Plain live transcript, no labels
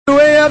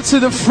up to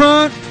the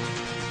front.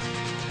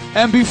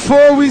 And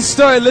before we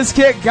start, let's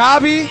get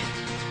Gabi.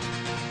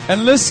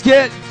 And let's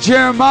get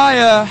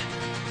Jeremiah.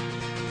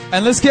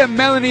 And let's get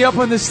Melanie up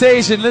on the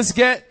stage. And let's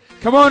get,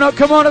 come on up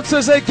to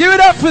the stage. Give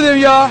it up for them,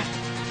 y'all.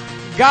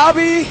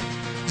 Gabi,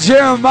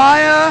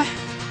 Jeremiah,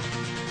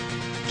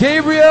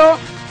 Gabriel,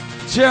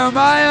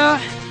 Jeremiah,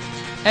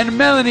 and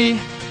Melanie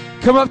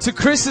come up to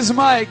Chris's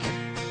mic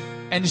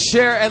and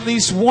share at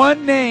least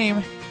one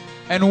name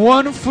and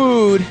one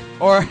food,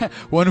 or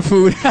one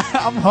food.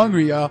 I'm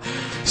hungry, y'all.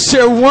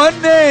 Share one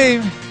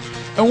name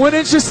and one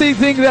interesting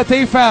thing that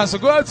they found. So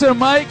go up to the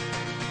mic,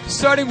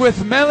 starting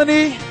with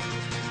Melanie.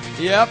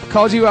 Yep,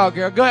 called you out,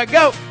 girl. Go ahead,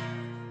 go.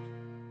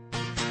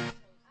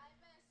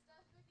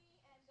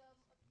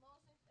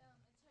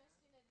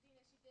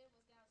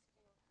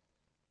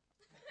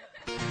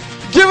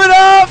 Give it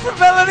up for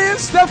Melanie and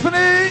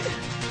Stephanie.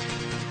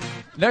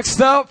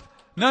 Next up,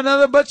 none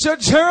other but your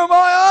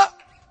Jeremiah.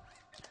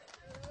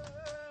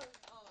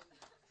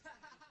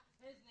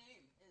 His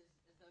name is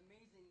the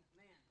amazing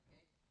man,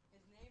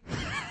 okay?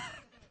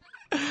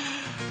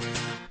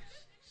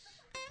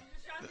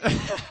 His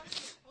name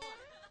is...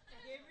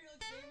 Gabriel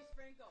James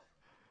Franco.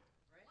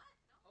 Right?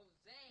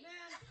 Jose.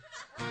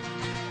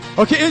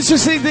 Man. Okay,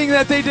 interesting thing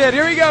that they did.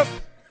 Here we go.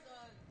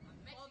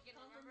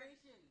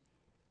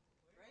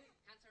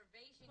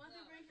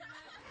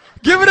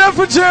 Give it up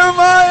for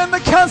Jeremiah and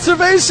the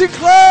Conservation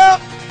Club.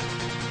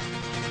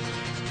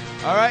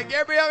 All right,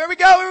 Gabriel, here we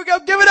go.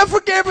 Give it up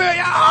for Gabriel.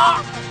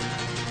 Yeah.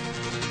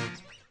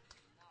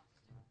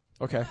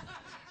 Okay,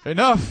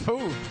 enough.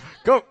 Ooh.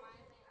 Go.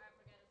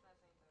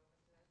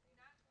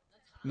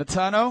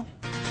 Natano.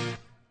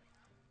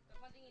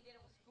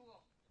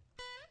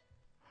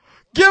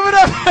 Give it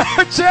up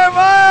for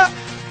Jeremiah,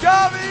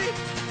 Gabi,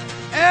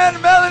 and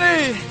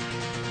Melanie.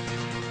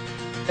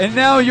 And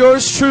now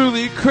yours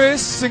truly,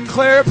 Chris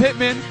Sinclair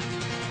Pittman,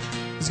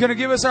 is going to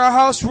give us our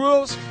house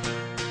rules.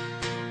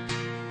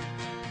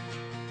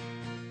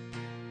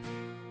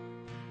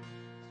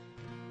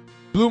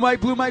 Blue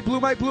mic. It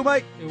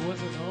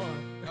wasn't on.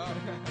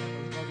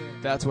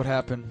 That's what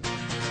happened.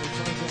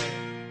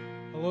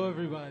 Hello,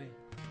 everybody.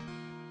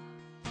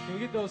 Can we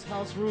get those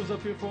house rules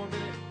up here for a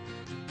minute?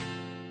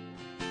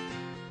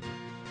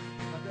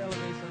 Not the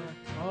elevation sign.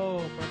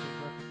 Oh,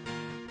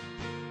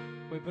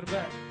 perfect. Wait, put it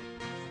back.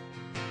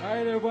 All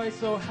right, everybody,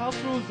 so house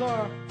rules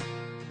are,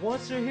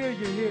 once you're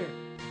here.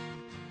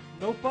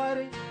 No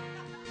fighting,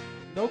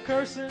 no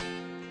cursing,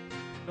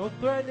 no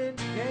threatening,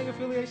 gang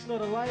affiliation or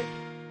the like,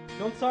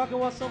 no talking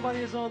while somebody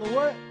is on the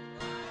what?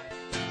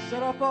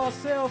 Shut off all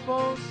cell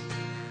phones,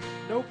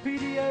 no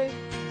PDA,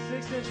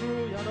 6-inch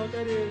rule, y'all know what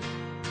that is.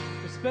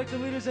 Respect the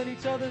leaders and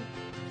each other,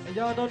 and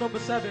y'all know number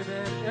 7,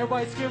 man.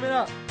 Everybody scream it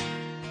up.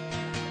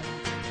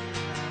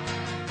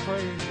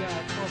 Praise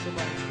God, come on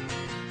somebody.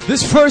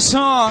 This first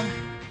song,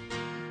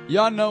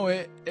 y'all know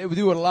it. We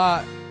do it a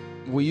lot.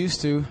 We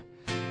used to.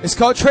 It's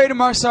called Trading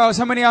My Sorrows.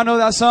 How many of y'all know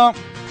that song?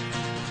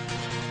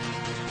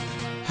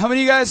 How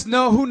many of you guys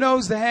know, who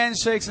knows the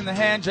handshakes and the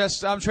hand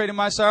gestures? I'm Trading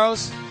My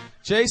Sorrows.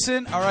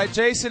 Jason? All right,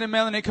 Jason and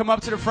Melanie, come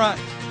up to the front.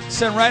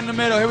 Stand right in the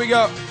middle. Here we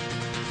go.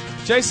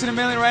 Jason and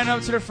Melanie right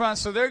up to the front.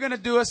 So they're going to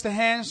do us the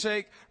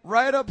handshake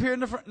right up here in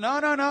the front. No.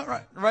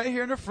 Right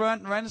here in the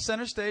front, right in the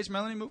center stage.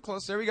 Melanie, move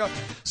close. There we go.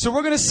 So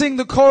we're going to sing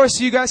the chorus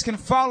so you guys can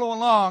follow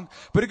along.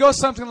 But it goes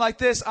something like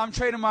this. I'm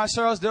trading my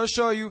sorrows. They'll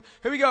show you.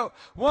 Here we go.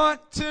 1,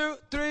 2,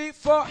 3,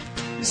 4.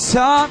 Yes,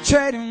 I'm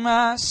trading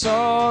my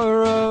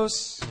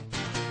sorrows.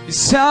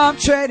 Yes, I'm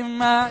trading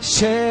my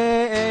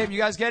shame. You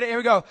guys get it? Here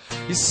we go.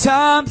 Yes,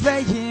 I'm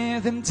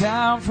laying them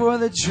down for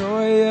the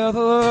joy of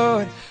the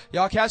Lord.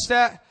 Y'all catch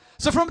that?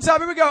 So from the top,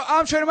 here we go.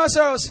 I'm trading my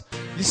sorrows.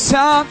 Yes,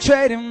 I'm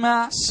trading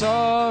my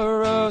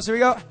sorrows. Here we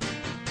go.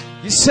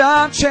 Yes,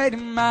 I'm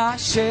trading my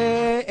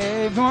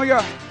shame. Come on, go.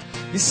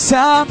 Yes,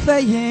 I'm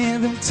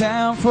laying them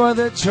down for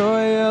the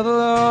joy of the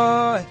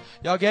Lord.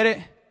 Y'all get it?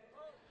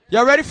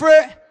 Y'all ready for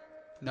it?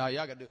 No,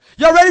 y'all gotta do it.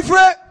 Y'all ready for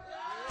it?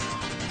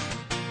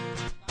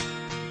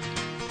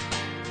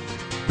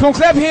 Come on,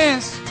 clap your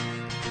hands.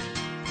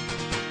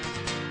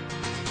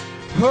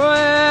 Oh,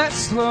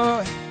 yes,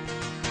 Lord.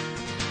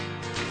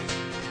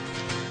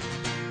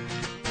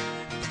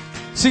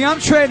 Sing, I'm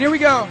trading. Here we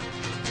go.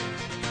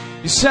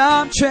 Yes,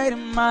 I'm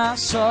trading my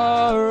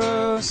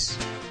sorrows.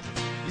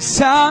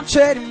 Yes, I'm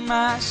trading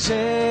my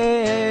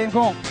shame.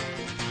 Come on.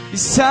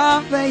 Yes,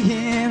 I'm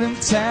laying them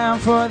down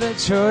for the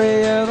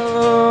joy of the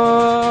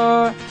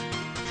Lord.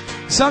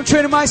 Yes, I'm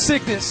trading my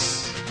sickness.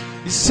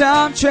 Yes,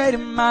 I'm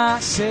trading my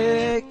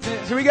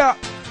sickness. Here we go.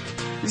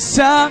 Yes,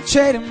 I'm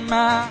trading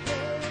my...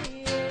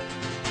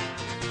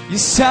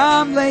 Yes,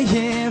 I'm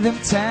laying them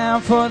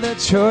down for the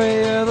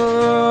joy of the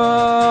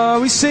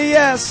Lord. We say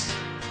yes.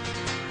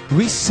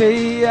 We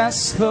say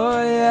yes,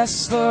 Lord,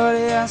 yes, Lord,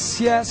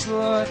 yes, yes,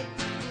 Lord.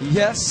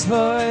 Yes,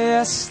 Lord,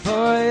 yes,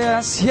 Lord,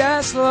 yes,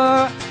 yes,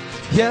 Lord.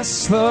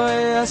 Yes, Lord,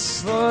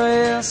 yes, Lord,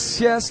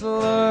 yes, yes,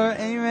 Lord.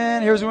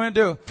 Amen. Here's what we're going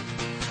to do.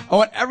 I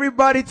want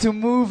everybody to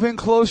move in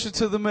closer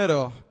to the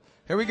middle.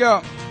 Here we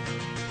go.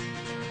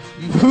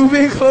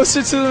 Moving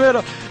closer to the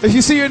middle. If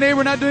you see your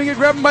neighbor not doing it,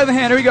 grab him by the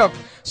hand. Here we go.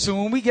 So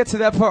when we get to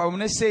that part, when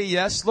they say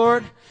yes,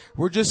 Lord,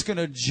 we're just going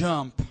to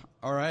jump.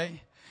 All right?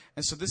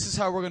 And so this is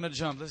how we're going to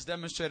jump. Let's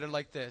demonstrate it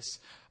like this.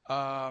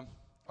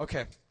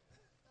 Okay.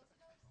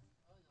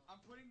 I'm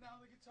putting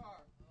down the guitar.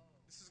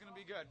 This is going to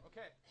be good.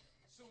 Okay.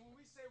 So when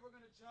we say we're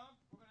going to jump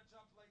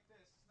like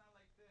this. It's not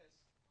like this.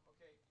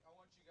 Okay. I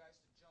want you guys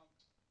to jump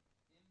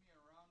in me,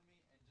 around me,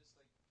 and just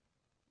like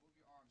move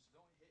your arms.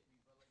 Don't hit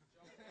me, but like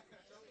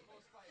jump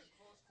close by in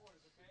close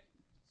quarters, okay?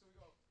 So we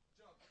go,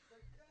 jump.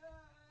 Like,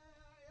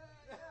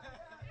 yeah.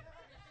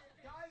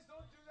 Guys,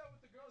 don't do that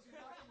with the girls. You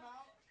knock them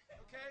out,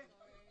 okay?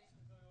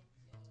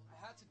 I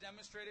had to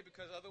demonstrate it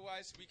because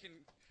otherwise we can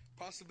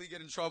possibly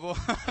get in trouble.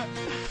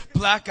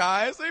 Black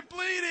eyes, they're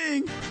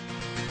bleeding.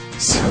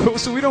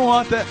 So we don't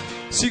want that.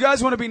 So you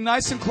guys want to be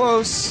nice and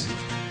close.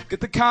 Get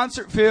the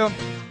concert feel.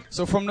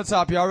 So from the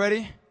top, y'all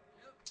ready?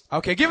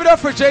 Okay, give it up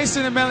for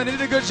Jason and Melanie. They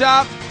did a good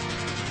job.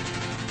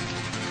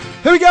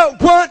 Here we go.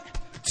 1,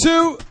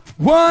 2,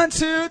 1,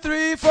 2,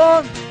 3,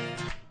 4.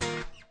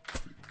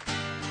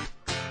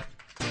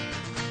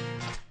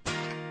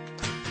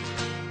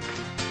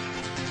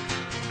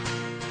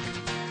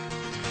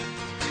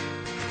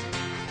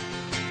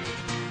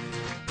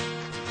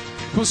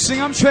 We'll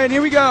sing I'm Trading.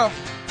 Here we go.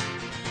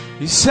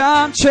 Yes,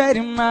 I'm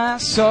trading my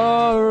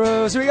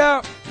sorrows. Here we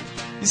go.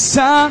 Yes,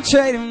 I'm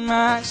trading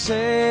my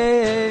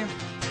shame.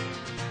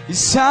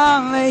 Yes,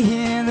 I'm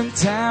laying them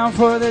down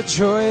for the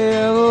joy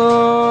of the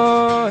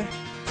Lord.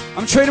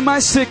 I'm trading my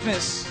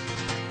sickness.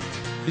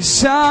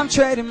 Yes, I'm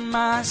trading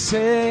my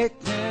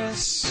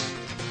sickness.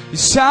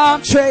 Yes,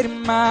 I'm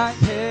trading my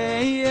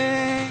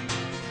pain.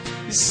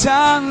 Yes,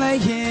 I'm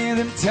laying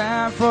them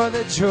down for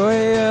the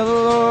joy of the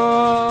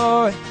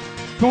Lord.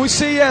 When we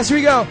say yes, here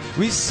we go.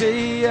 We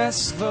say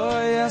yes,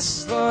 Lord,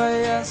 yes, Lord,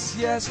 yes,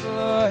 yes,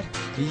 Lord.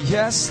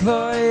 Yes,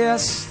 Lord,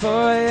 yes,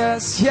 Lord,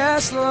 yes,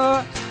 yes,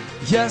 Lord.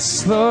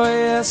 Yes, Lord,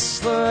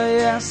 yes, Lord,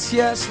 yes,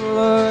 yes,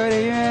 Lord,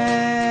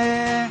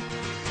 amen.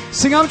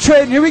 Sing I'm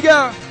trading, here we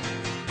go.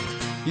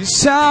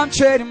 Yes, I'm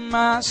trading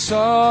my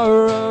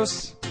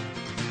sorrows.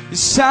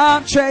 Yes,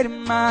 I'm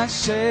trading my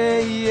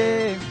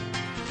shame.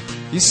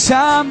 Yes,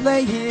 I'm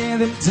laying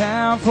them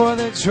down for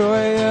the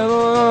joy of the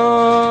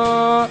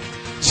Lord.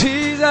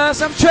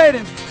 Jesus, I'm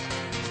trading.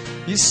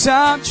 Yes,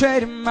 I'm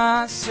trading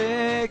my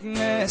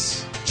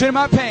sickness. Trading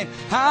my pain.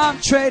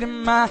 I'm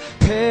trading my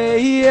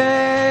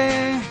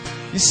pain.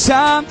 Yes,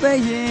 I'm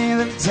laying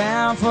them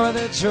down for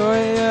the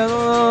joy of the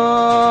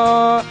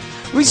Lord.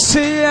 We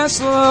say yes,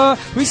 Lord.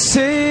 We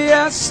say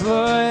yes,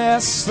 Lord.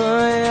 Yes,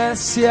 Lord.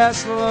 Yes,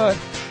 yes, Lord.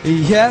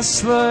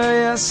 Yes, Lord.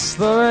 Yes,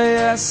 Lord.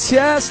 Yes,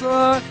 yes,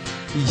 Lord.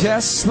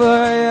 Yes,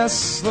 Lord.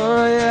 Yes,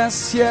 Lord.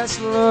 Yes, yes,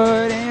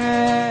 Lord.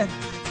 Amen.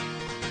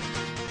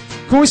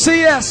 Can we say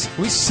yes?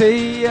 We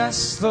say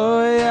yes,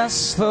 Lord,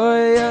 yes, Lord,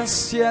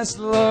 yes, yes,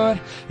 Lord.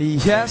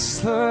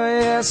 Yes,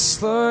 Lord,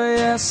 yes, Lord,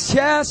 yes,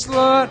 yes,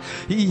 Lord.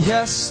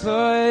 Yes,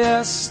 Lord,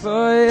 yes,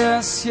 Lord,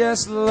 yes,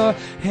 yes, Lord.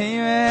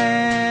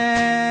 Amen.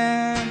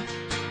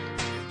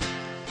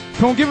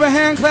 Come on, give a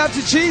hand clap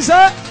to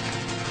Jesus.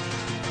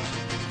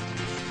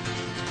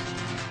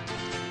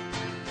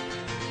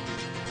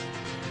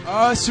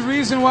 It's the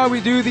reason why we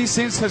do these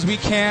things, because we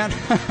can.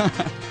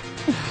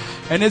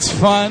 And it's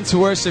fun to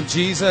worship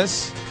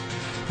Jesus.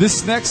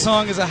 This next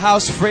song is a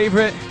house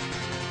favorite.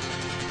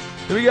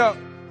 Here we go.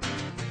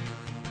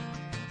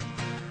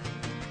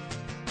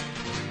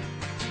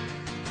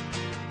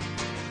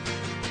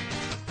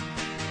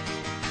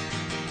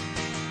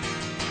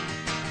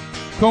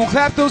 Come on,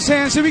 clap those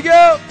hands. Here we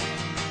go.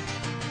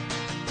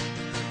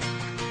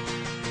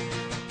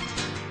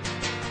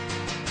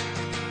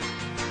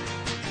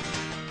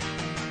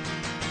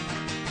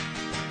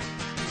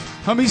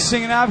 How many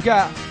singing I've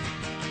got?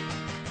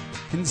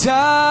 And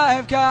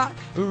I've got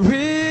a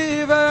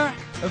river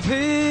of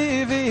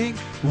living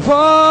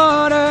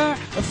water,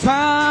 a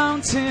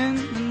fountain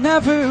that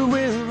never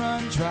will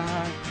run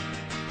dry.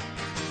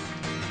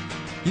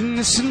 And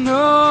it's an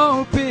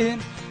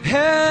open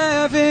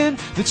heaven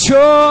that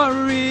you're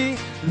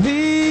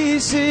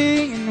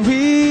releasing, and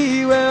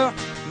we will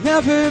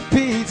never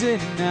be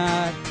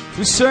denied.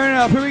 We're stirring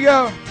up, here we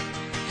go.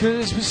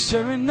 'Cause we're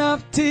stirring up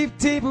deep,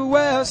 deeper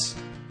wells.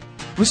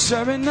 We're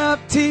stirring up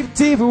deep,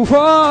 deeper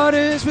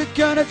waters. We're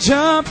gonna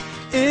jump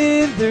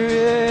in the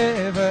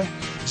river.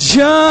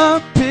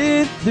 Jump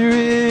in the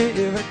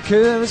river. 'Cause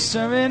we're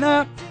stirring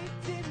up.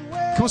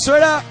 Come on, stir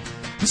it up.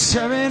 We're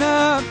stirring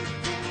up.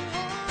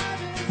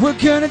 We're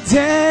gonna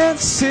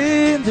dance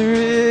in the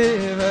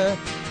river.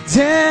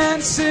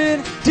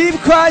 Dancing. Deep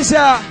cries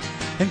out.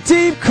 And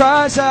deep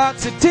cries out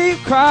to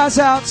deep cries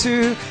out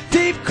to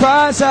deep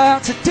cries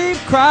out to deep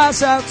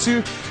cries out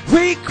to.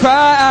 We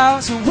cry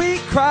out and we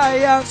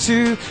cry out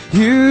to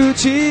you,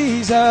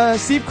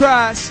 Jesus. Deep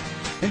cries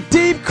and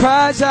deep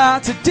cries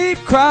out to deep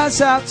cries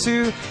out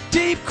to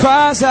deep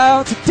cries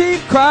out to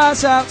deep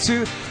cries out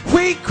to.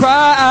 We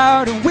cry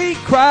out and we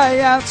cry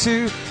out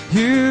to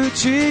you,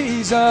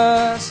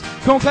 Jesus.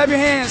 Come on, clap your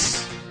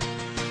hands.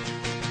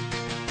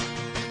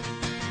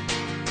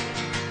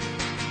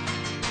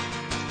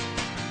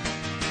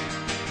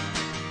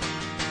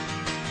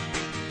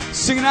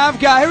 Singing I've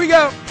got, here we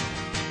go.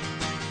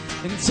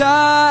 And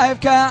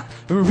I've got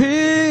a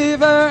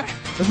river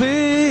of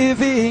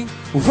living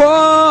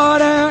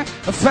water,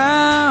 a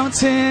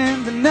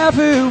fountain that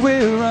never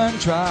will run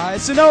dry.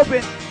 It's an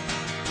open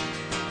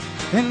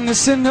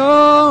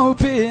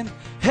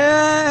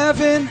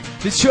heaven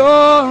that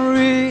you're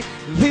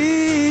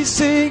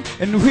releasing,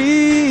 and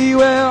we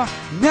will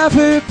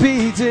never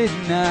be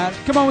denied.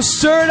 Come on,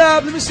 stir it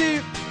up. Let me see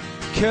you.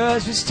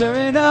 'Cause we're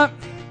stirring up.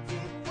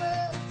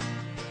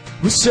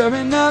 We're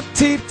stirring up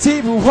deep,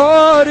 deep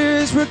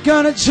waters. We're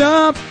gonna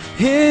jump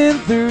in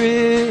the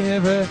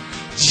river.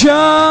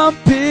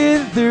 Jump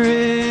in the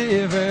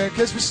river.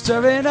 'Cause we're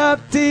stirring up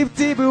deep,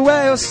 deep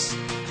wells.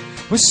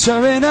 We're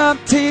stirring up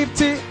deep,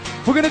 deep.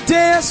 We're gonna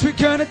dance, we're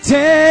gonna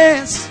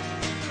dance.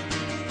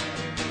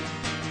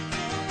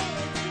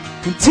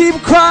 And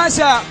deep cries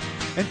out,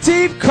 and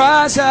deep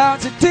cries out,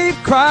 to deep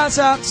cries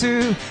out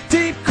to,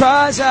 deep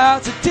cries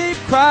out to, deep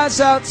cries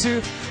out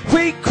to.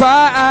 We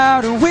cry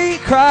out and we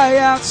cry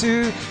out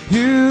to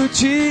you,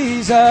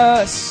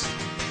 Jesus.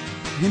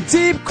 And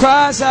deep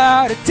cries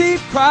out, and deep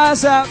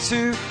cries out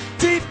to,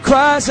 deep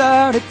cries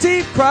out, and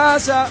deep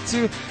cries out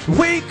to.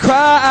 We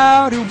cry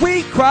out and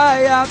we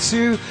cry out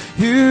to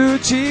you,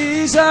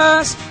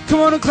 Jesus.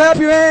 Come on and clap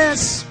your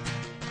hands.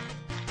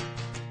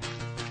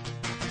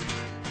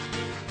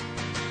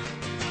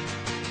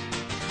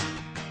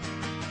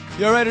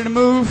 Y'all ready to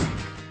move?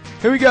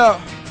 Here we go.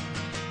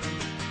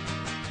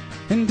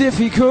 And if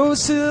he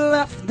goes to the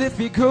left, and if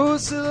he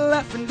goes to the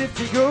left, and if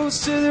he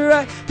goes to the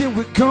right, then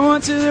we're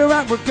going to the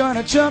right. We're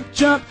gonna jump,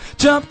 jump,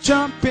 jump,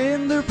 jump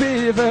in the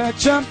river.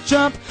 Jump,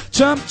 jump,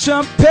 jump,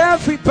 jump,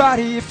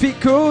 everybody. If he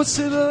goes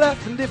to the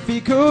left, and if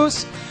he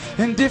goes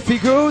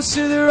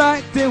to the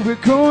right, then we're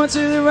going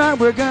to the right.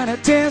 We're gonna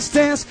dance,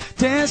 dance,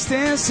 dance,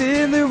 dance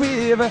in the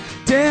river.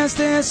 Dance,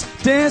 dance,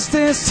 dance,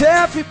 dance,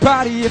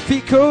 everybody. If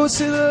he goes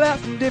to the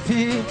left, and if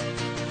he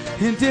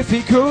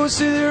goes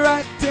to the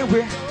right, then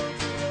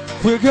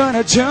we're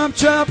gonna jump,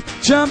 jump,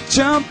 jump,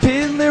 jump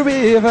in the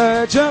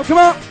river. Jump, come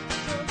on.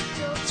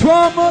 It's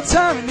one more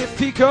time. And if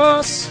he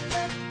goes,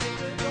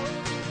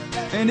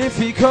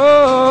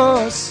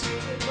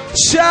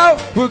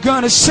 shout. We're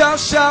gonna shout,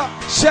 shout,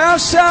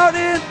 shout, shout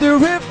in the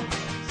river.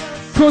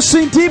 Go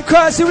sing deep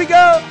cries. Here we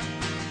go.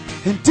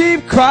 And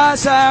deep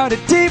cries out,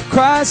 and deep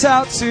cries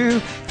out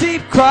to,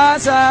 deep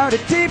cries out,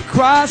 and deep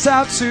cries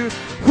out to.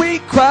 We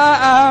cry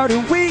out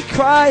and we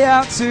cry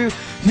out to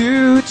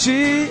you,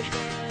 Jesus.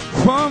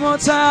 One more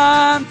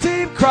time.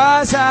 Deep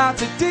cries out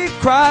to, deep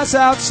cries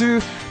out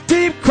to,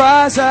 deep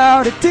cries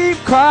out and deep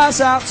cries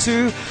out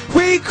to.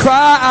 We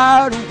cry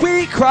out and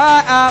we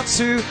cry out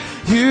to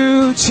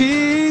you,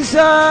 Jesus.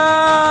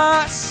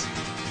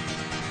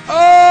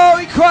 Oh,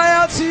 we cry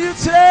out to you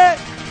today.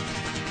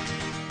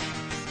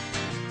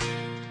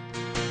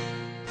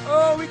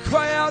 Oh, we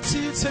cry out to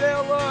you today,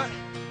 oh Lord.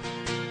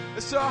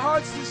 It's our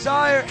heart's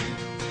desire.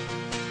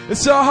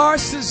 It's our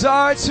heart's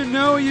desire to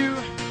know you,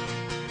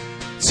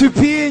 to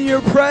be in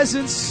your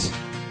presence.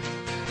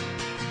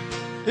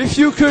 If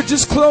you could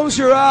just close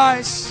your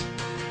eyes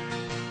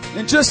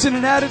and just in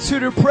an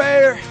attitude of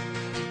prayer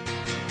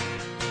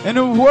and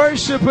a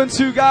worship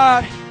unto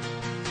God,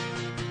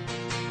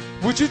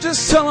 would you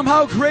just tell him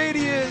how great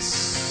he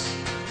is?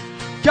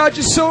 God,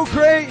 you're so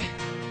great.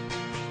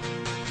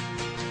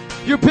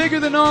 You're bigger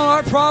than all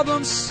our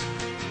problems.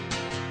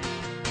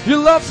 Your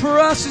love for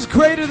us is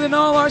greater than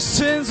all our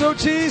sins, oh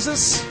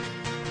Jesus.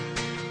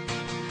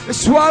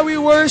 That's why we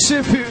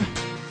worship you.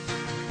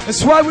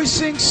 That's why we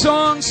sing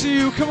songs to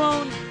you. Come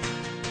on.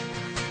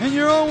 In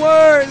your own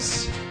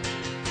words.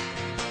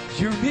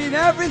 You mean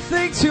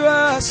everything to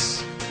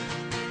us.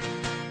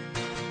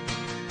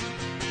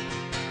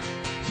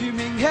 You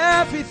mean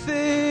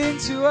everything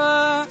to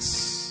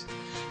us.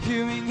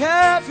 You mean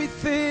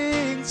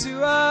everything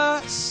to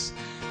us.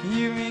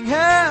 You mean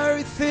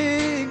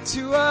everything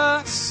to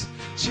us,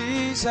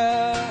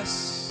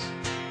 Jesus.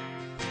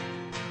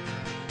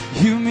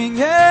 You mean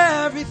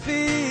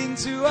everything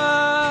to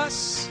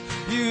us.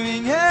 You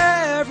mean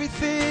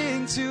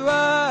everything to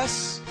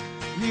us.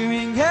 You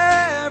mean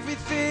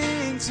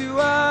everything to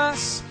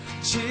us,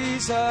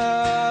 Jesus.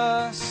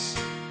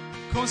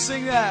 Come on,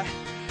 sing that.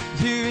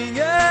 You mean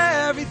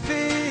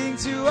everything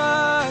to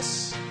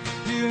us.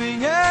 You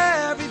mean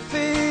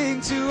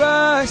everything to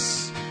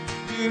us.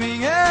 You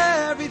mean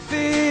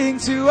everything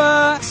to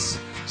us,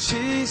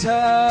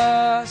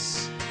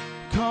 Jesus.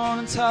 Come on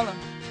and tell him.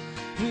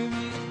 You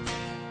mean,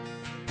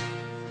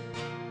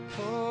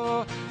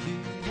 oh, you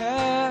mean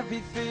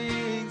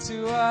everything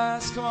to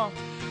us. Come on.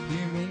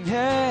 You mean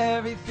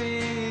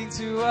everything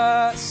to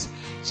us,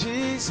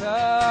 Jesus.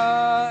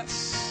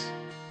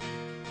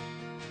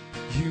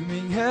 You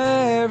mean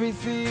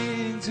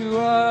everything to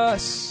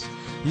us.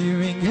 You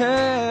mean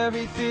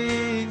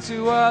everything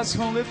to us.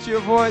 Come on, lift your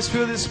voice.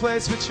 Fill this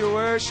place with your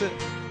worship.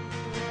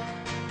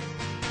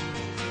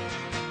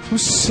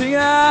 Sing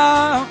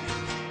out.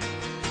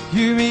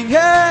 You mean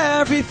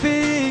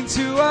everything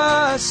to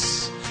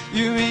us.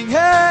 You mean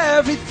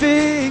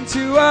everything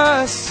to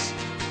us.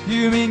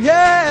 You mean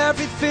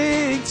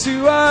everything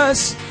to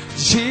us,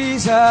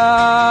 Jesus.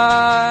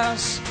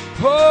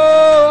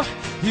 Oh,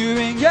 you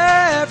mean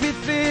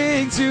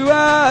everything to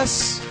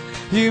us.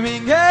 You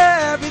mean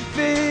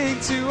everything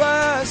to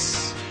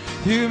us.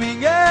 You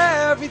mean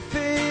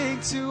everything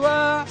to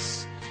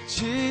us,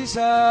 Jesus.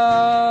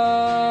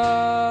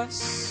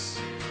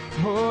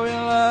 Oh, we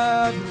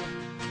love you.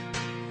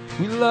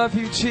 We love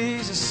you,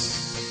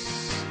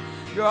 Jesus.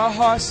 You're our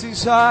heart's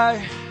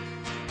desire.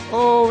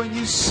 Oh, and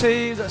you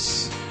saved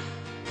us.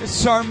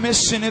 It's our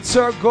mission, it's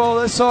our goal,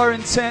 it's our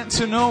intent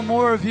to know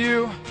more of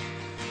you.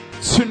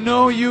 To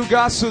know you,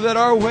 God, so that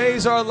our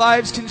ways, our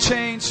lives can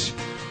change.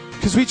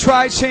 Because we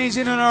try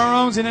changing on our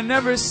own and it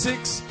never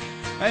sticks.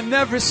 It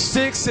never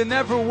sticks, it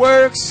never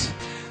works.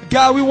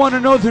 God, we want to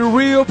know the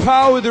real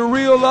power, the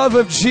real love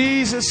of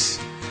Jesus.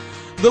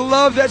 The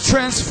love that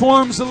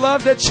transforms, the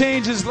love that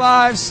changes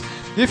lives.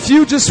 If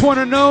you just want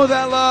to know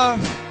that love,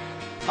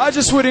 I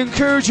just would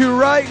encourage you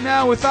right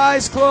now with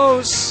eyes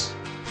closed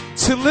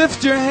to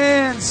lift your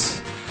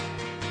hands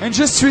and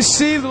just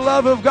receive the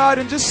love of God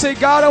and just say,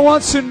 God, I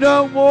want to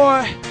know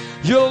more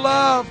your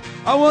love.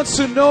 I want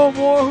to know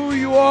more who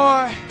you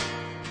are.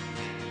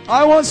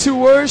 I want to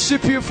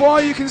worship you. If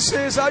all you can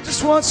say is, I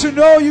just want to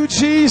know you,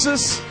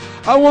 Jesus.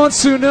 I want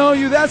to know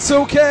you. That's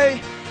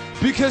okay,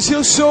 because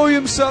He'll show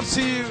Himself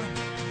to you.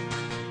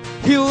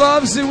 He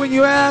loves it when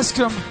you ask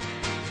Him.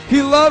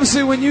 He loves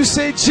it when you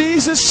say,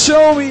 Jesus,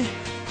 show me.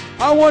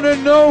 I want to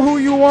know who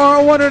you are.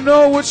 I want to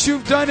know what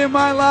you've done in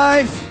my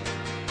life.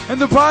 And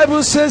the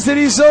Bible says that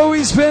He's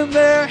always been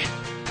there.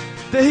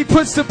 That He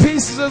puts the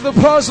pieces of the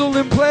puzzle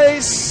in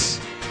place.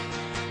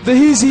 That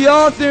He's the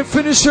author and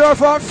finisher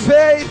of our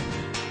faith.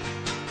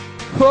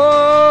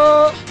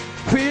 Oh,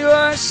 we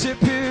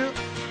worship you.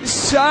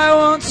 Yes, I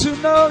want to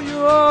know you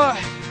more.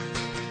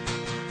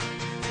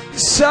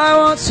 Yes, I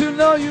want to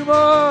know you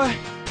more.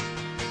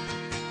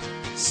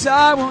 Yes,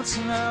 I want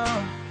to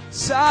know.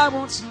 Yes, I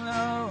want to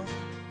know.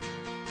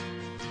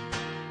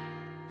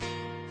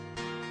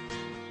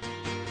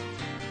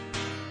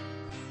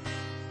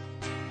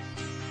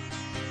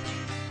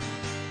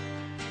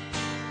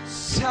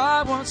 Yes,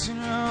 I want to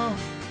know.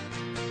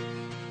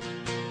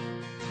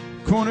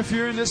 Come on, if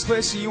you're in this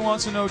place and you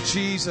want to know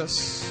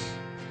Jesus,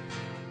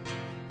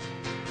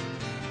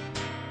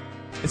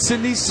 it's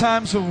in these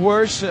times of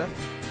worship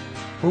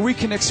where we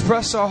can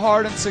express our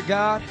heart unto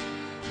God.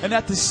 And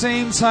at the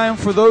same time,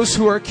 for those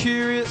who are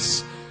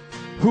curious,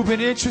 who've been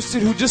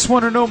interested, who just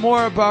want to know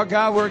more about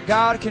God, where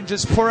God can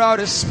just pour out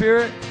His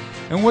Spirit.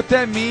 And what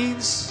that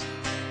means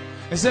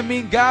is that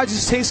mean God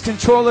just takes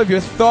control of your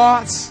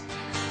thoughts,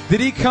 that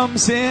He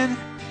comes in.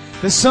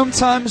 That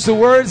sometimes the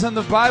words in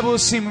the Bible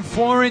seem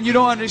foreign, you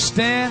don't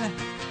understand.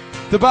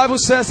 The Bible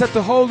says that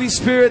the Holy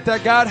Spirit,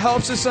 that God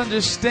helps us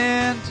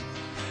understand,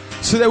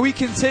 so that we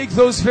can take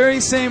those very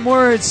same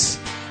words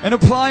and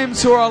apply them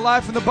to our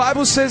life. And the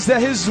Bible says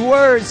that His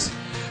words,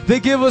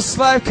 they give us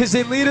life because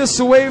they lead us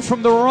away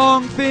from the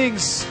wrong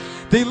things.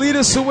 They lead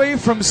us away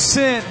from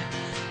sin.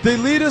 They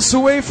lead us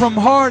away from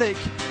heartache.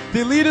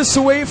 They lead us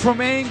away from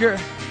anger.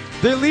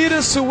 They lead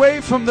us away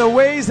from the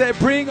ways that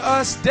bring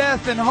us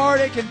death and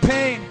heartache and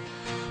pain.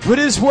 But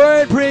His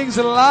Word brings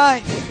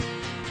life.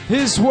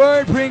 His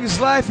Word brings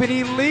life, and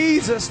He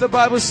leads us, the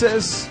Bible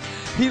says.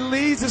 He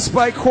leads us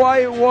by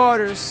quiet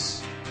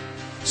waters.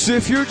 So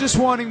if you're just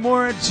wanting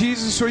more of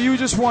Jesus, or you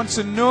just want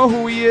to know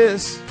who He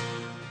is,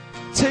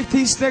 take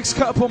these next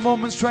couple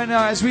moments right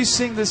now as we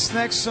sing this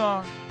next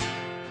song.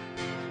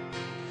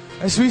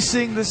 As we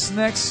sing this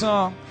next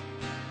song.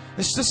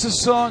 It's just a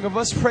song of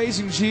us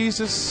praising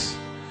Jesus.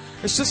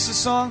 It's just a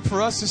song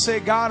for us to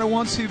say, God, I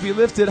want to be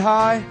lifted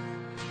high.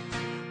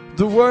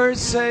 The words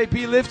say,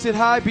 be lifted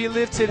high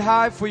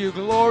for your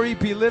glory,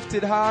 be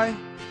lifted high.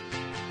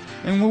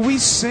 And when we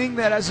sing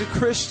that as a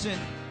Christian,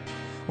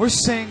 we're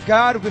saying,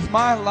 God, with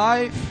my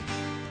life,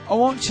 I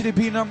want you to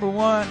be number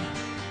one.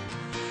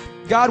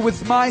 God,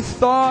 with my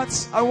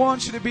thoughts, I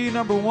want you to be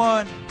number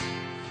one.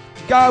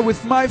 God,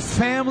 with my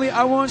family,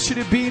 I want you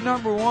to be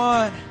number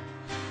one.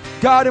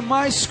 God, in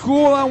my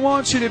school, I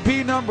want you to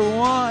be number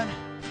one.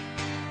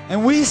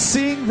 And we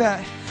sing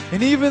that.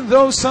 And even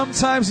though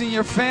sometimes in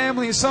your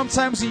family, and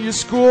sometimes in your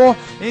school,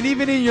 and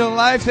even in your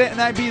life that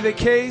might be the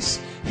case,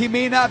 He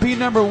may not be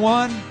number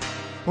one.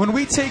 When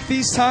we take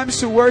these times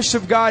to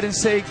worship God and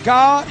say,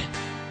 God,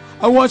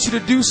 I want you to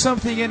do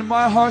something in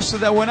my heart so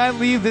that when I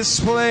leave this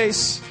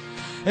place,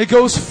 it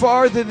goes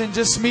farther than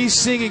just me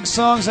singing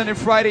songs on a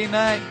Friday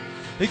night.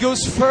 It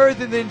goes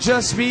further than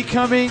just me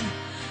coming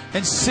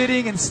and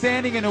sitting and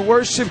standing in a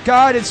worship.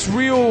 God, it's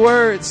real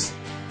words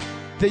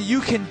that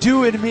you can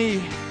do in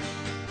me.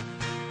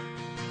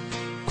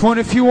 Come on,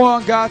 if you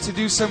want God to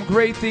do some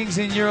great things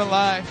in your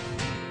life,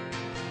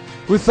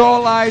 with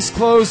all eyes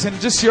closed and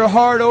just your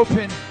heart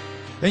open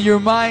and your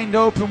mind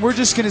open, we're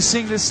just going to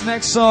sing this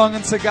next song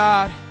unto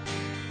God.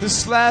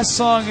 This last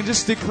song, and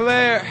just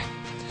declare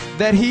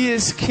that He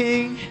is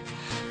King,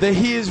 that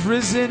He is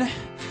risen,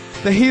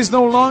 that He is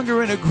no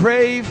longer in a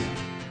grave,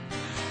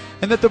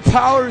 and that the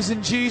power is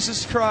in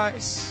Jesus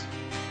Christ.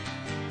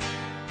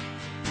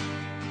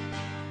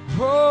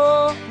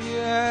 Oh,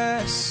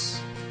 yes.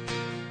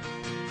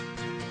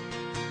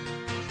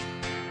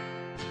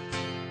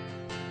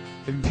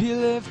 and be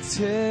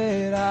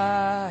lifted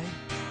high,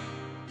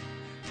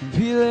 and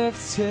be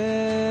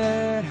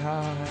lifted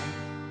high.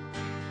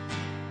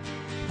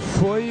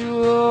 For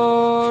your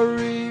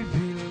glory,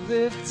 be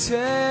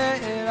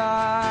lifted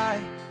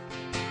high,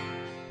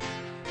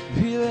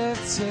 be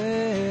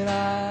lifted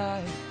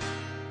high,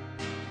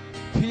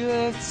 be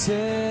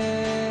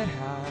lifted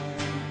high.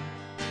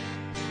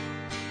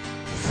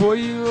 For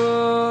your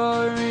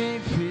glory,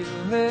 be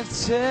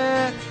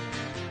lifted.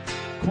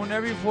 Come on,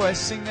 every voice,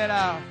 sing that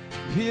out.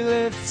 Be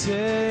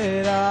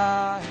lifted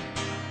high,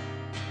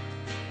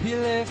 be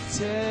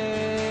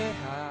lifted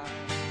high.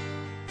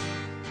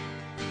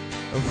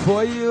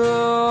 For your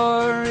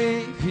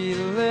glory, be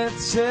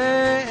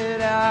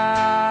lifted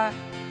high,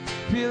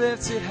 be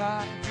lifted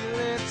high, be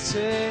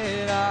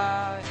lifted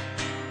high,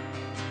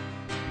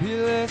 be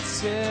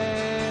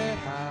lifted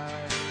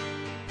high.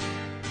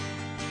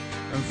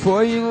 And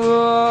for your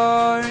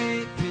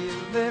glory, be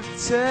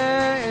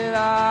lifted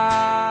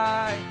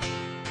high.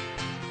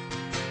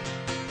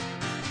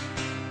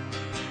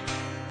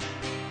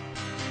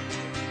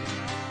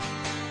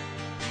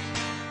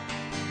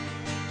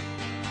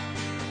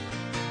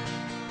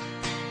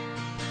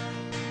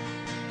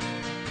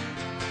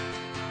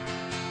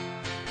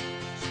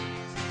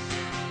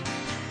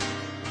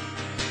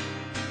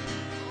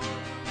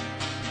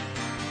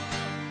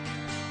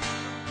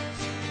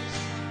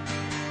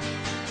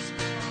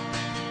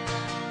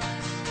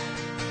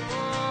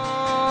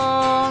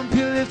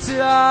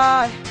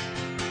 High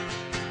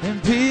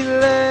and be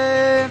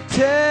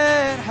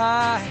lifted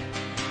high,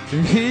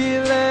 and be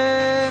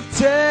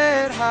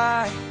lifted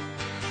high.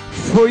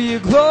 For your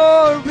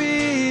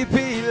glory,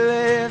 be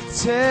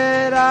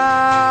lifted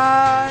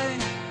high,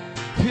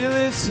 be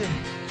lifted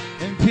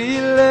and be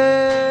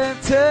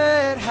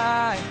lifted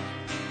high,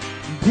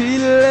 be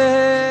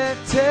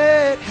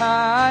lifted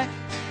high.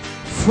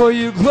 For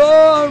your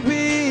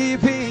glory,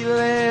 be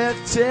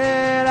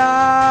lifted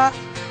high.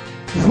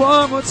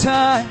 One more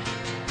time.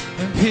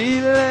 And be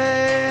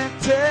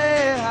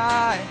lifted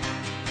high,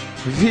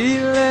 be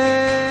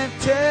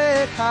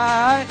lifted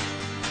high.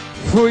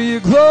 For your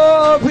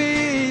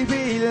glory,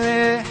 be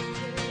lifted.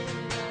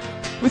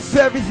 With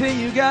everything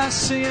you got,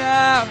 sing it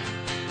out.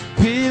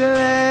 Be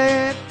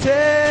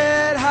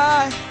lifted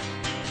high,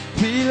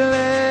 be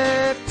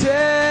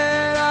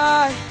lifted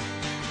high.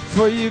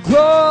 For your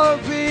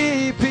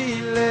glory,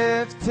 be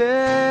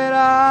lifted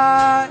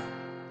high.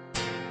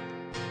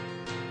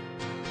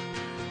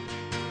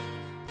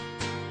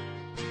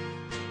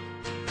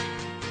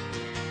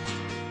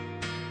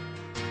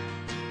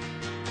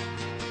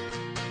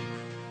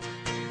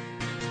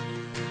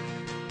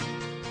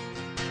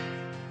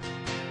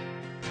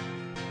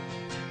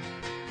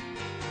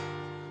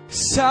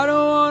 I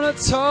don't want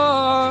to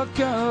talk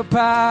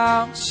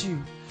about you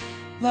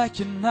like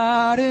you're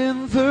not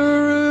in the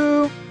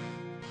room.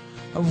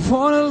 I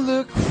want to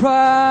look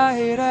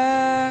right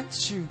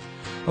at you.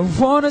 I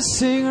want to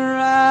sing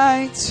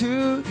right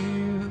to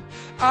you.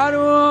 I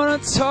don't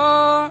want to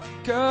talk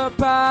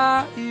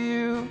about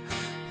you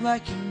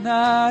like you're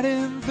not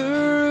in the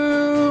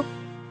room.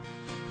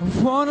 I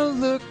want to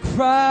look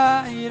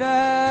right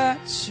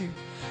at you.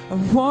 I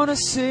want to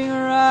sing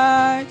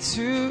right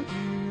to you.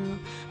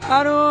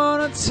 I don't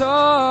want to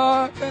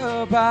talk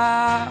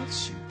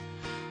about you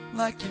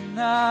like you're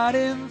not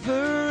in the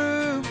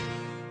room.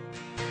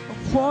 I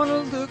want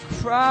to look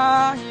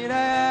right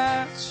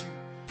at you.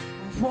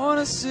 I want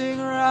to sing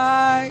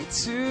right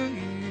to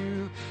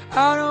you.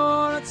 I don't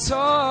want to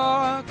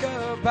talk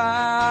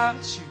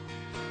about you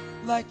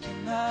like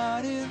you're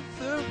not in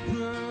the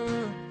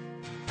room.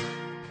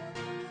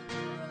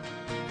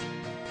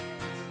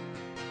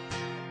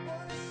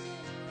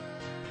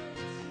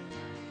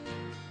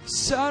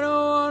 So I don't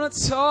want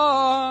to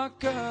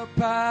talk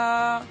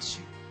about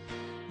you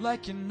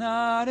like you're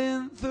not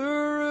in the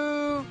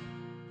room.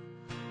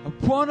 I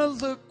want to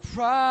look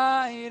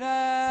right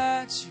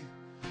at you.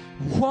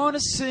 I want to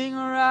sing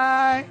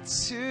right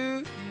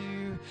to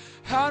you.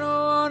 I don't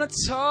want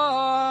to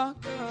talk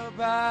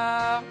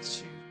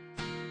about you.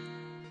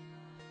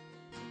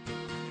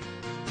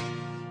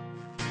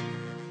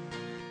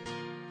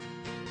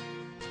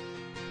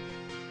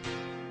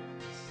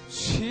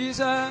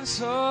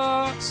 Jesus,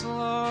 oh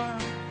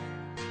Lord.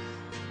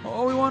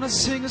 Oh, we want to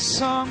sing a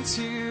song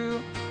to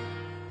you.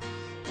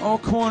 Oh,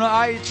 come on,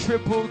 I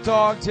triple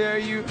dog dare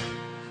you to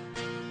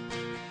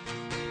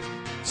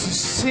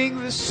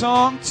sing this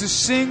song, to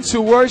sing,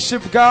 to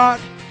worship God,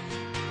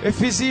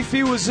 as if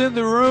He was in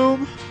the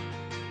room,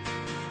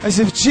 as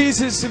if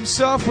Jesus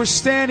Himself were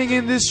standing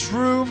in this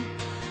room,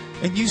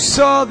 and you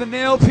saw the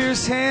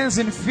nail-pierced hands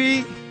and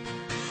feet,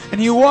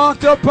 and He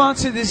walked up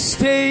onto this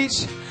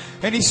stage,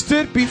 and He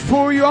stood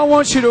before you. I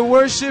want you to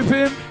worship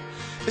Him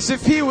as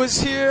if He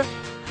was here,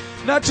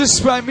 not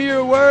just by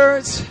mere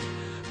words,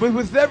 but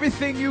with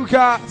everything you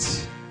got.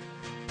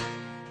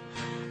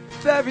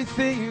 With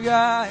everything you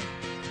got.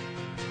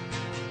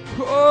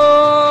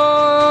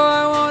 Oh,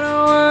 I want to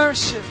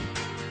worship.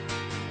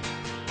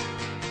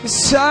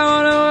 Yes, I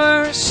want to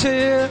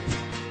worship.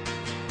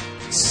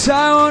 Yes,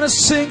 I want to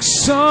sing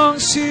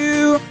songs to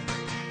you.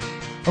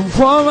 I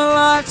want my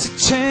life to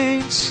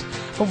change.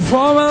 I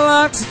want my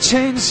life to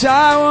change.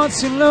 I want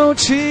to know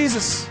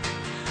Jesus.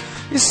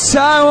 Yes,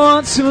 I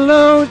want to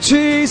know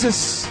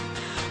Jesus.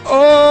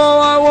 Oh,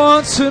 I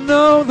want to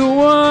know the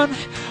one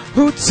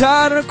who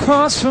died on the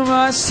cross for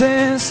my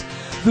sins.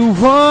 The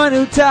one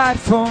who died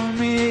for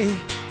me.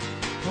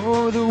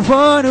 Oh, the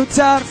one who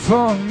died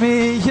for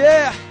me.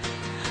 Yeah.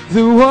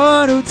 The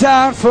one who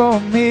died for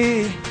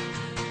me.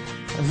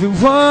 The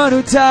one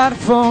who died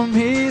for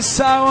me. Yes,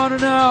 I want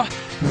to know.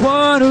 The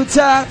one who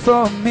died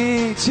for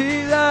me.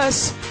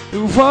 Jesus.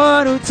 The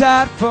one who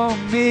died for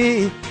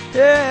me.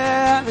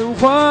 Yeah, the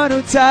one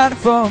who died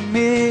for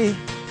me.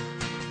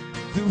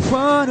 The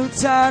one who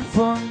died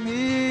for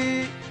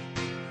me.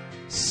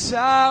 So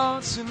I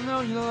want to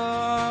know you,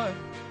 Lord.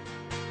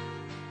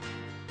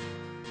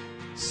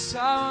 So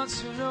I want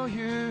to know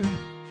you.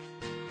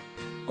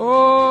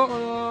 Oh,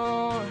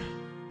 Lord.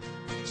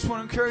 I just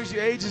want to encourage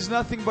you, age is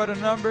nothing but a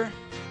number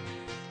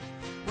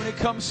when it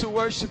comes to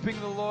worshiping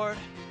the Lord.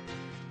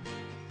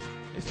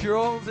 If you're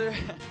older,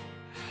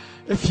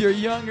 if you're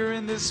younger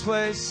in this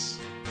place,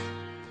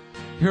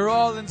 you're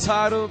all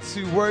entitled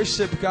to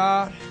worship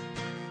God.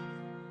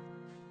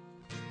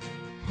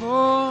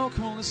 Oh,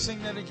 come on, let's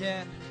sing that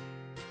again.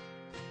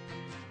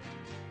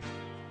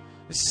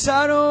 Yes,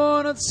 I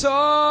don't want to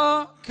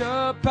talk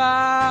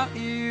about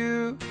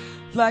you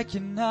like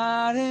you're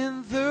not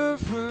in the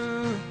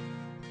room.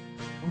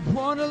 I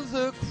want to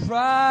look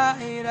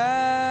right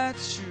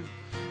at you.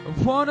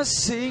 I want to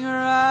sing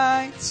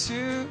right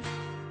to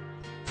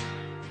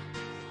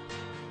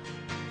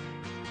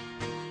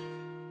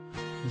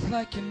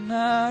like you're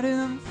not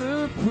in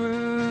the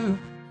room.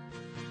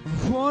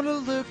 I want to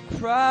look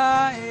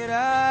right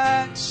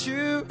at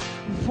you.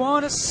 I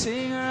want to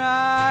sing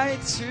right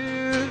to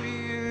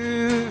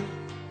you.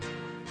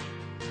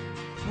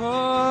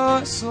 Oh,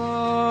 yes,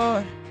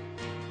 Lord.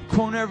 Come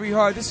on, every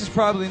heart. This is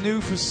probably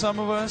new for some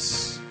of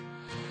us,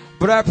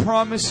 but I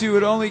promise you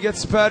it only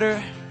gets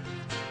better.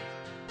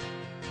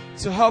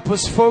 To help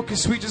us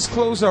focus, we just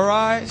close our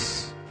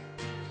eyes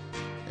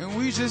and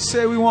we just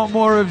say we want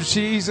more of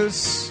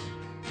Jesus.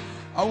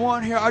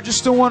 I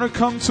just don't want to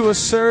come to a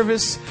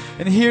service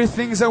and hear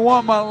things. I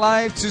want my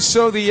life to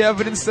show the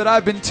evidence that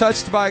I've been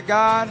touched by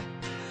God.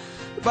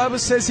 The Bible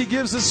says He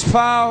gives us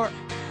power,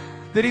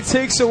 that He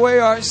takes away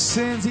our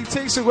sins, He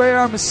takes away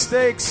our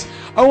mistakes.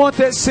 I want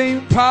that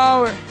same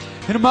power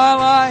in my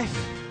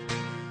life,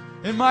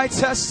 in my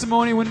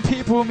testimony when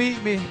people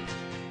meet me.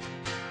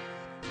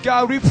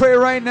 God, we pray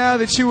right now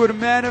that you would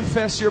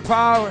manifest your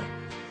power,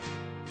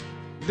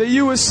 that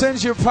you would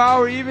send your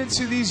power even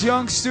to these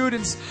young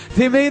students.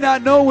 They may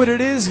not know what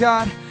it is,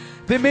 God.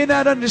 They may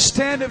not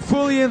understand it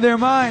fully in their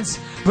minds.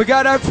 But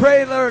God, I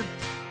pray, Lord,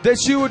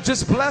 that you would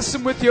just bless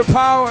them with your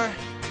power,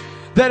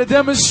 that a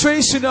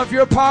demonstration of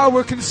your power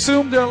will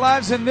consume their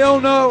lives, and they'll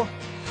know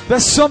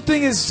that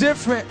something is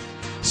different.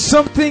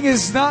 Something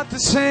is not the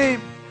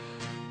same.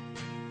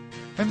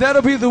 And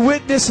that'll be the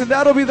witness, and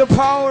that'll be the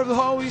power of the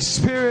Holy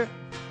Spirit.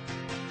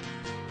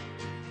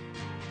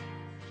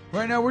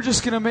 Right now, we're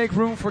just going to make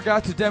room for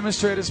God to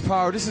demonstrate His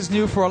power. This is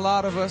new for a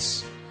lot of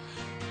us.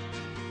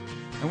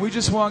 And we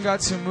just want God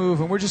to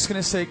move. And we're just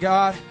going to say,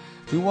 God,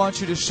 we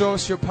want you to show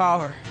us your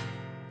power.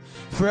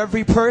 For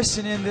every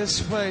person in this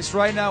place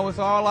right now with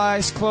all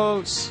eyes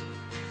closed,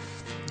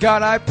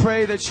 God, I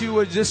pray that you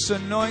would just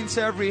anoint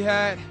every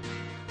head.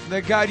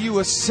 That, God, you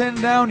would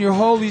send down your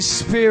Holy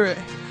Spirit,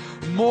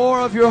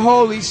 more of your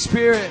Holy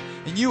Spirit.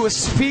 And you will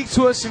speak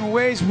to us in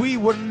ways we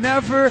were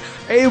never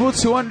able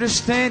to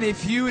understand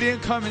if you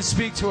didn't come and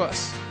speak to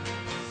us.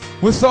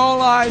 With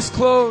all eyes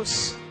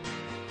closed,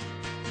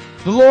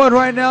 the Lord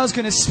right now is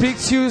going to speak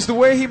to you. Is the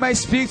way He might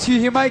speak to you.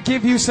 He might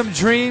give you some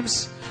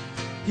dreams.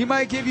 He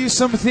might give you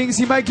some things.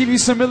 He might give you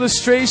some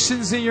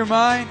illustrations in your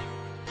mind.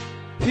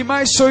 He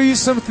might show you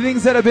some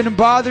things that have been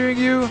bothering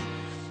you.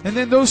 And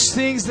then those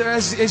things, that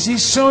as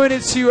He's showing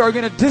it to you, are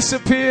going to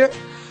disappear.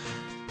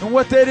 And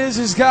what that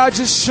is God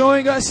just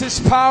showing us His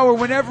power.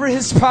 Whenever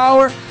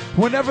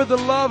the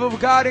love of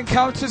God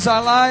encounters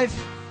our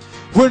life,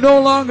 we're no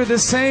longer the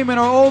same and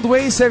our old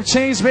ways have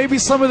changed. Maybe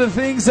some of the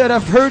things that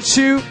have hurt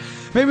you,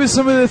 maybe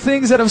some of the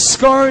things that have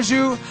scarred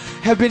you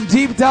have been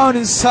deep down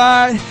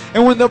inside.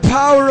 And when the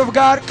power of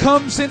God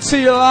comes into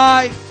your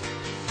life,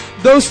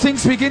 those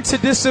things begin to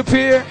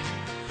disappear.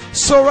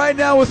 So right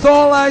now, with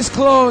all eyes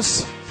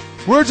closed,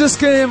 we're just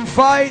going to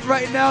invite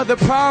right now the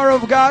power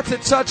of God to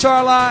touch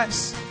our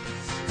lives.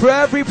 For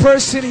every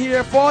person here,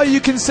 if all you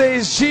can say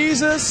is,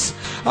 Jesus,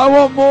 I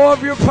want more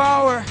of your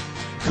power.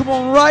 Come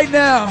on, right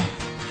now.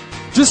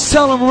 Just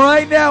tell Him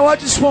right now, I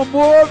just want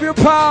more of your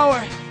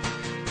power.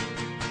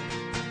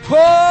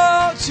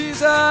 Oh,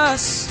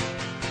 Jesus,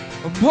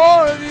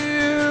 more of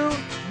you,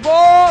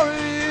 more of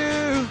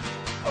you.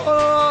 Oh,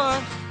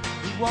 Lord,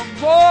 we want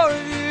more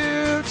of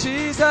you,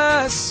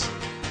 Jesus.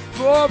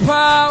 More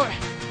power,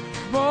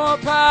 more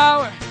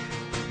power,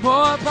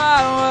 more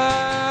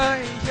power,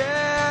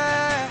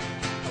 yeah.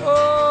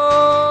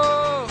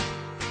 Oh,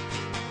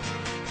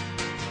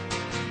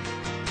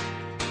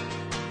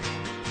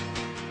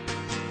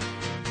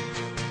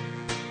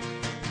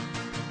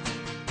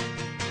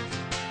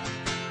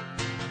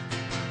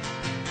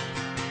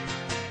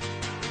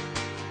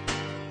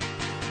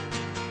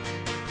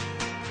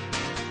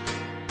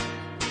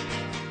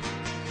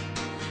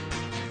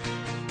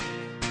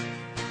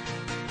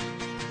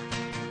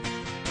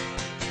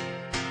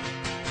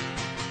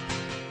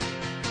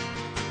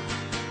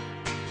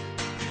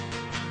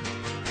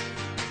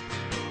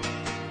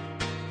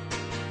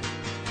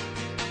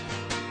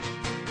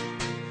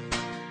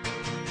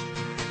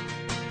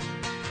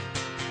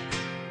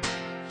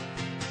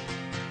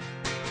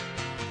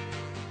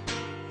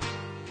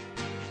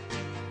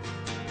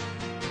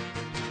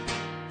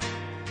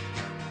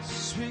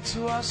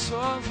 Speak to us,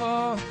 oh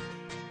Lord.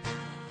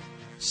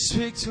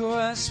 Speak to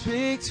us,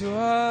 speak to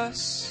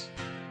us.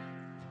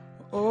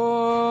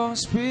 Oh,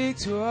 speak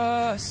to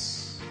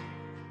us.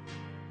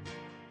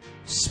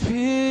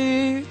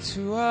 Speak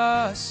to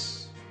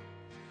us.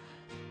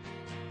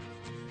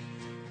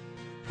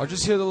 I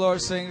just hear the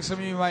Lord saying, some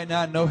of you might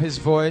not know His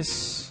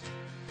voice.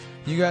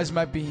 You guys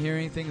might be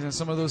hearing things, and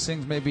some of those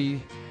things may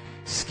be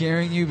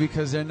scaring you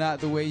because they're not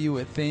the way you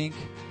would think.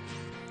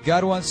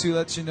 God wants to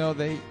let you know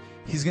that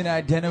He's going to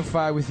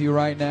identify with you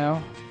right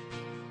now.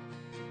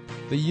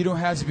 That you don't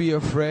have to be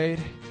afraid.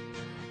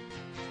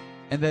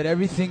 And that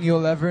everything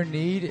you'll ever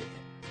need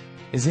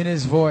is in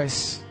His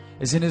voice,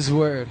 is in His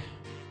word.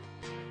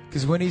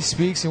 Because when He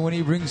speaks and when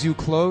He brings you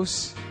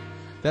close,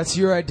 that's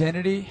your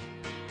identity.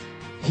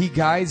 He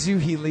guides you,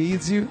 He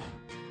leads you.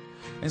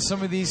 And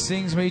some of these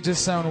things may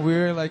just sound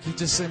weird, like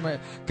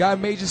God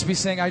may just be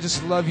saying, I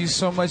just love you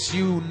so much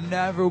you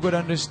never would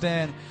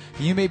understand.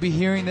 You may be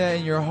hearing that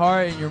in your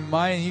heart, in your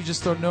mind, and you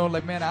just don't know,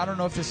 like, man, I don't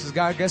know if this is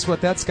God. Guess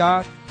what? That's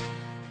God.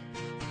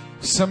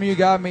 Some of you,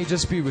 God may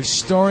just be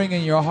restoring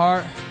in your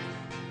heart.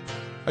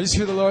 I just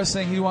hear the Lord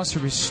saying He wants to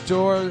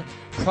restore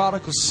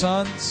prodigal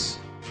sons.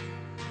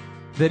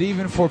 That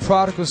even for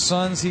prodigal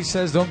sons, He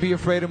says, don't be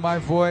afraid of my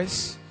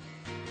voice.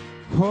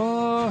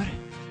 Lord,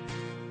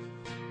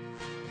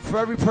 for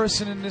every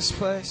person in this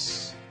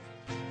place,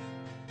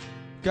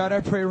 God, I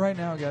pray right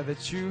now, God,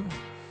 that you,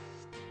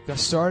 God,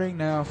 starting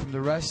now from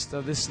the rest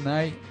of this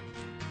night,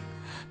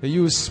 that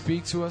you will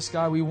speak to us,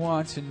 God. We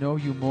want to know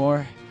you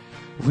more.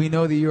 We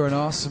know that you're an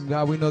awesome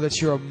God. We know that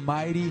you're a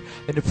mighty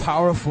and a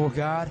powerful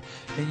God.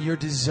 And your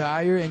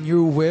desire and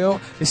your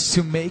will is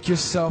to make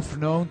yourself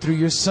known through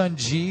your Son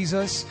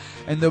Jesus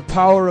and the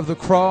power of the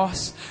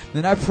cross.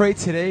 And I pray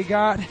today,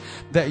 God,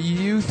 that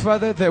you,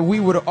 Father, that we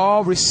would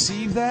all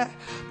receive that.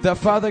 That,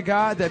 Father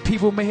God, that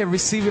people may have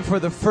received it for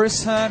the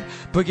first time,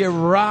 but get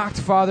rocked,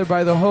 Father,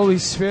 by the Holy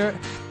Spirit.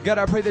 God,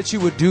 I pray that you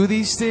would do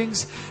these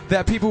things,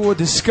 that people will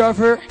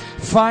discover,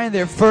 find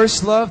their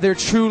first love, their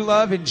true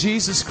love in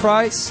Jesus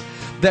Christ.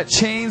 That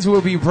chains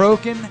will be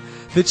broken,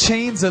 the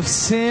chains of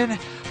sin.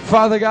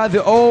 Father God,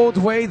 the old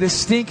way, the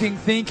stinking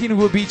thinking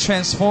will be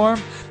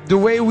transformed. The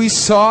way we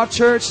saw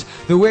church,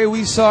 the way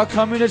we saw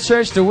coming to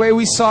church, the way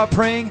we saw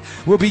praying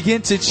will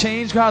begin to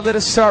change. God, let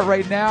us start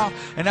right now.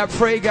 And I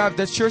pray, God,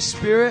 that your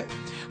Spirit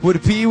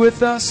would be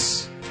with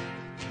us.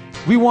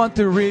 We want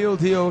the real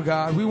deal,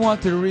 God. We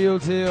want the real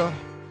deal.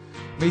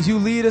 May you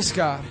lead us,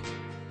 God.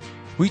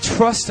 We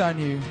trust on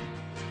you.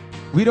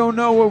 We don't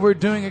know what we're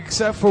doing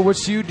except for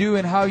what you do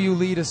and how you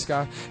lead us,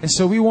 God. And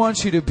so we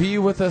want you to be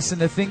with us in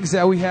the things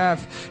that we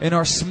have in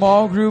our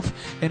small group,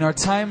 in our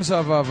times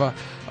of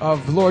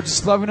Lord,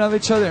 just loving on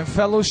each other and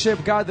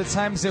fellowship. God, the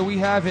times that we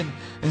have in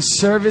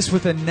service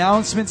with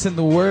announcements in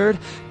the Word.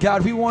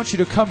 God, we want you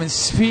to come and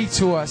speak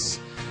to us.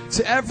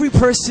 To every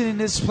person in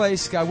this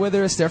place, God,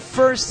 whether it's their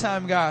first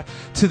time, God,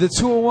 to the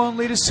 201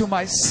 leaders, to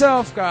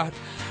myself, God.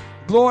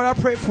 Lord, I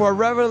pray for a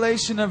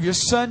revelation of your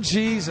Son,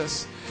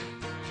 Jesus.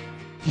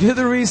 You're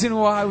the reason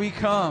why we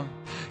come.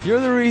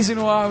 You're the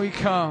reason why we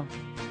come.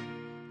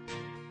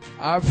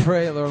 I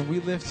pray, Lord,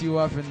 we lift you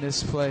up in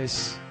this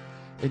place.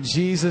 In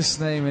Jesus'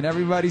 name. And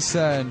everybody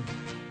said,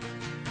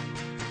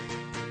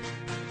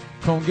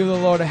 come on, give the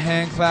Lord a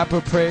hand clap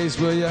of praise,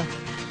 will you?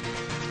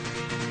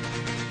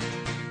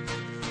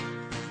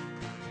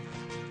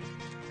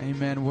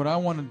 Amen. What I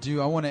want to do,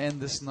 I want to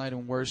end this night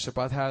in worship.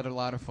 I've had a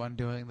lot of fun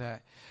doing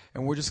that.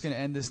 And we're just going to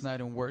end this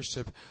night in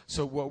worship.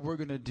 So what we're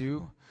going to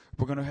do,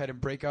 we're going to go ahead and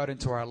break out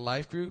into our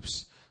life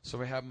groups. So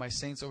we have my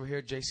saints over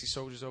here, JC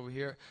soldiers over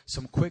here,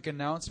 some quick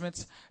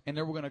announcements, and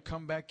then we're going to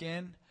come back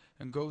in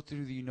and go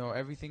through the,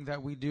 everything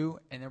that we do,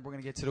 and then we're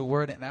going to get to the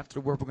Word, and after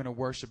the Word, we're going to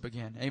worship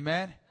again.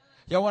 Amen?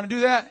 Y'all want to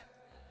do that?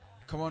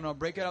 Come on now,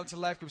 break it out to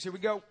life groups. Here we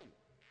go.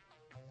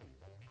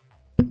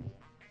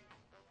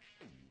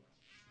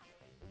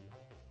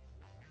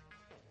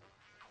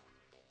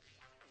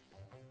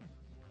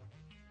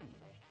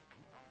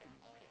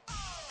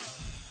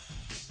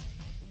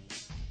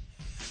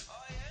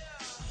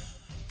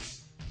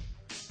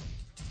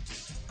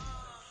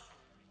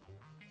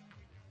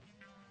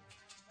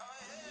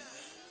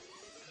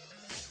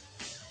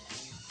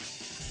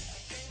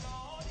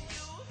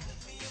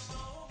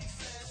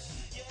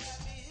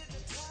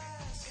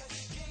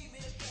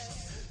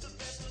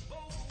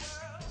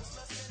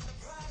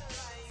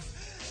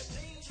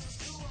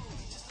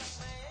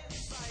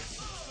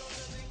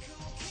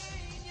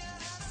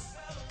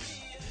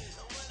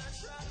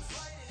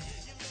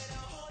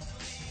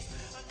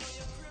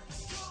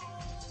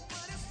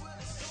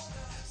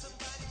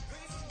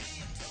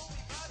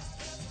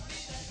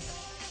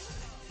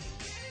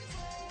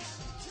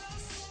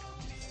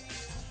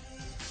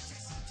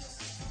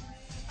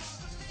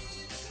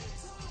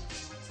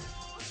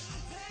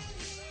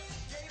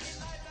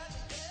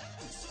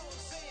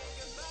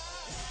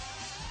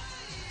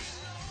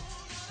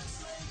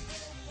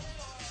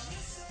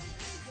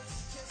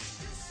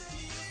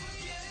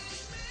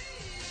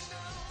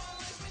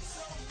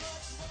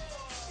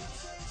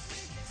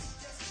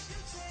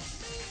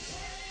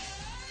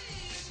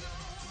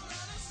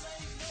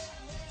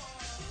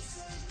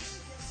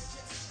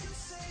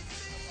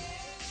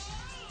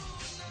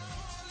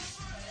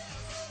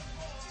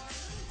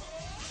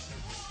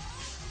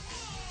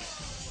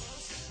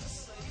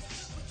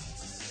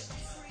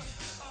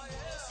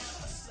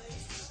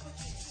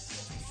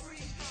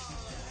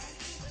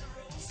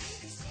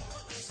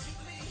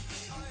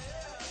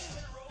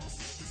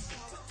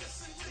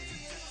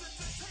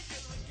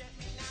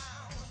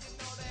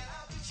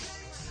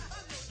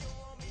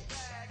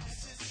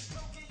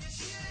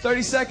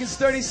 30 seconds,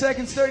 30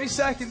 seconds, 30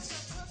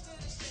 seconds.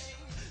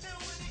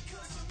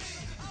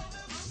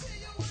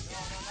 Not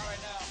right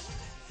now.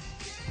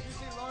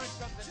 Usually Lawrence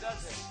comes and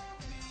does it.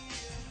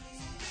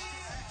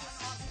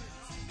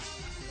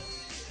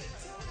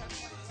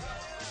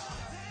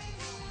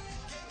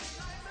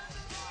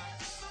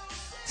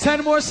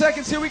 10 more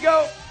seconds. Here we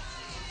go.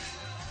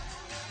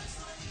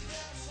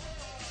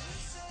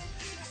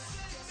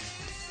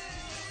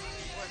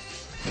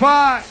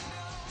 5,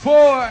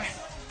 4,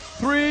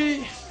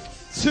 3,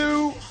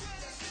 2,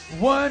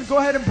 1. Go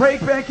ahead and break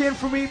back in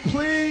for me,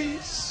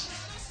 please.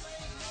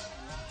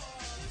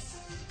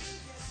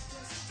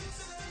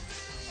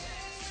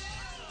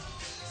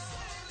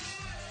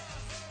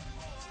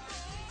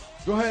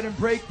 Go ahead and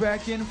break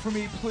back in for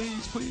me,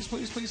 please, please,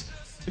 please, please.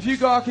 If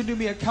you all can do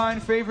me a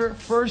kind favor,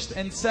 first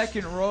and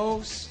second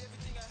rows.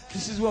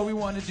 This is what we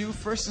want to do.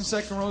 First and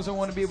second rows, I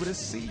want to be able to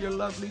see your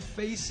lovely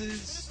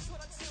faces.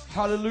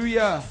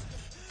 Hallelujah.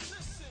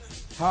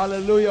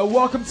 Hallelujah.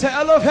 Welcome to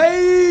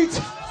Elevate.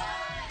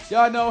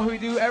 Y'all know who we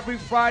do every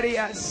Friday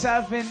at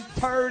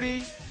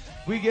 7:30.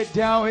 We get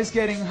down. It's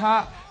getting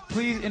hot.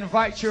 Please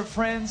invite your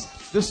friends.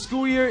 The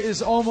school year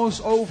is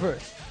almost over.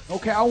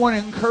 Okay, I want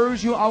to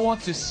encourage you. I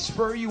want to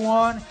spur you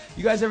on.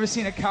 You guys ever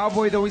seen a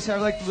cowboy? They always have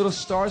like the little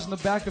stars on the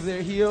back of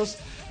their heels.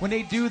 When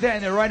they do that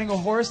and they're riding a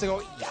horse, they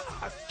go, yeah,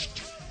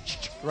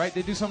 right?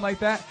 They do something like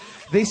that.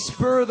 They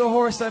spur the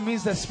horse. That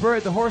means that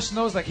the horse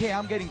knows like, hey,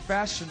 I'm getting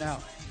faster now.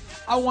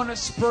 I want to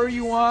spur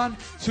you on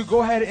to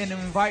go ahead and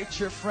invite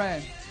your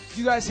friend.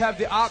 You guys have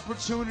the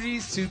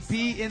opportunities to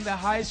be in the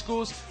high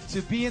schools,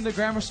 to be in the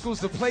grammar schools,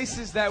 the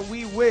places that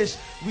we wish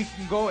we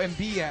can go and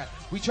be at.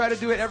 We try to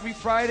do it every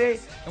Friday,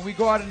 and we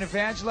go out and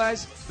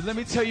evangelize. But let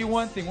me tell you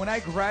one thing. When I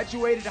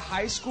graduated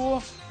high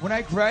school, when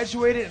I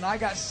graduated and I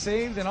got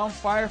saved and on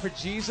fire for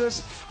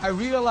Jesus, I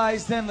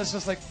realized then, it's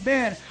just like,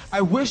 man,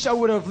 I wish I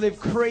would have lived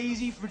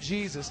crazy for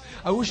Jesus.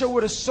 I wish I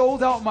would have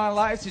sold out my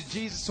life to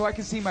Jesus so I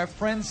can see my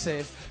friends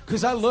saved.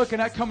 Because I look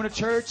and I come to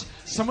church,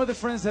 some of the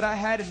friends that I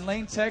had in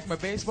Lane Tech, my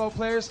baseball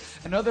players,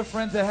 and other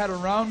friends that I had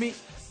around me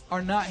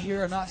are not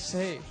here, are not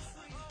saved.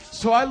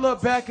 So I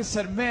look back and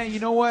said, man, you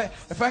know what?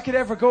 If I could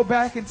ever go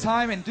back in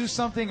time and do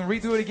something and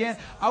redo it again,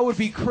 I would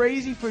be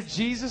crazy for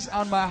Jesus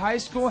on my high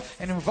school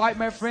and invite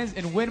my friends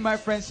and win my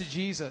friends to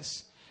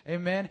Jesus.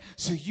 Amen.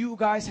 So you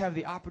guys have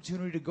the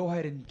opportunity to go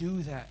ahead and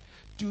do that.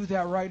 Do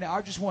that right now.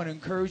 I just want to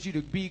encourage you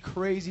to be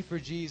crazy for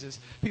Jesus.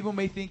 People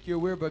may think you're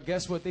weird, but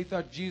guess what? They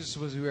thought Jesus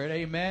was weird.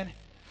 Amen.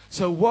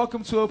 So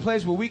welcome to a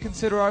place where we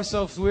consider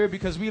ourselves weird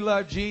because we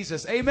love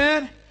Jesus.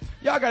 Amen.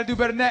 Y'all got to do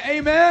better than that.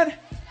 Amen.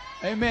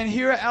 Amen.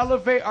 Here at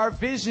Elevate, our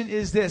vision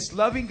is this: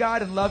 loving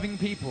God and loving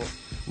people.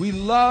 We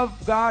love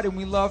God and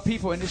we love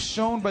people, and it's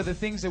shown by the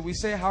things that we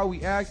say, how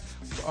we act,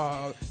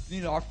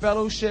 our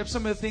fellowship,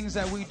 some of the things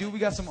that we do. We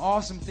got some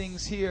awesome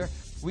things here.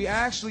 We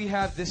actually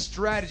have this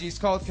strategy. It's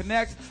called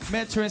Connect,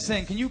 Mentor, and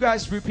Sing. Can you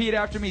guys repeat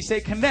after me?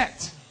 Say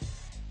connect.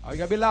 Oh, you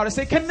got to be louder.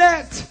 Say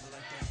connect.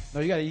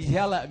 No, you got to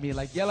yell at me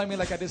like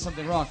I did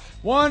something wrong.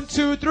 1,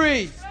 2,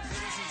 3.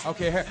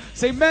 Okay, here.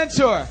 Say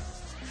mentor.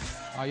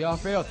 Oh, y'all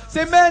failed.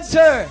 Say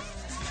mentor.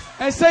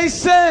 And say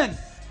send.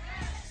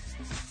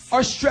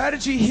 Our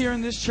strategy here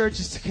in this church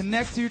is to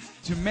connect you,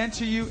 to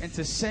mentor you, and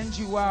to send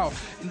you out.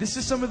 And this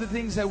is some of the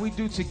things that we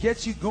do to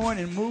get you going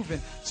and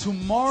moving.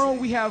 Tomorrow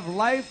we have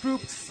life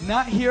group,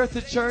 not here at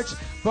the church,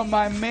 but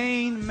my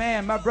main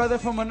man, my brother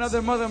from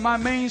another mother, my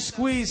main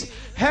squeeze.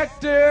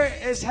 Hector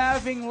is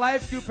having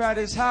life group at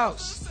his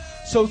house.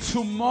 So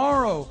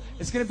tomorrow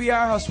it's going to be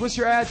our house. What's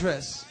your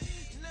address?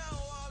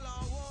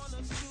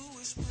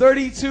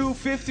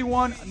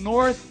 3251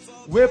 North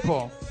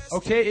Whipple.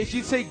 Okay, if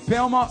you take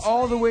Belmont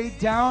all the way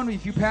down,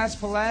 if you pass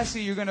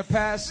Pulaski, you're going to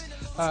pass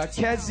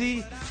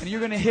Kedzie, and you're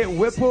going to hit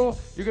Whipple.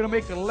 You're going to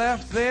make a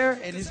left there,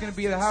 and it's going to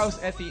be the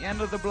house at the end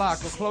of the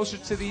block, or closer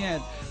to the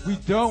end. We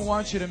don't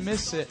want you to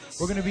miss it.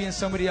 We're going to be in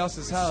somebody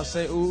else's house.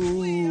 Say,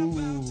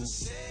 ooh.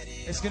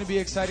 It's going to be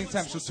an exciting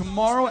time. So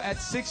tomorrow at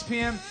 6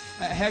 p.m.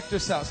 at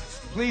Hector's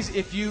house. Please,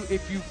 if you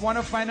want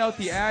to find out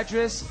the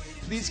address,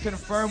 please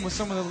confirm with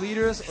some of the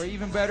leaders, or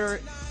even better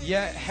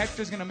yet,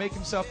 Hector's going to make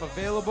himself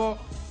available.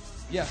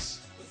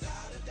 Yes.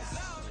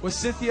 With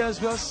Cynthia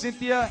as well.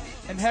 Cynthia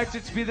and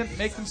Hector to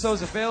make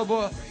themselves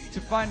available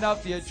to find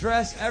out the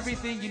address.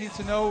 Everything you need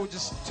to know,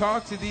 just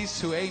talk to these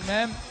two.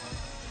 Amen.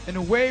 And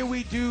the way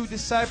we do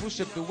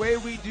discipleship, the way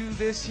we do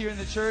this here in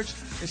the church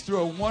is through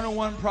a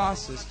one-on-one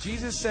process.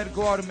 Jesus said,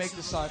 go out and make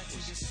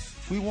disciples.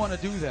 We want to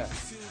do that.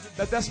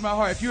 That's my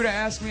heart. If you were to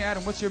ask me,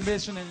 Adam, what's your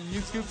mission in the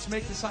youth group? To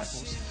make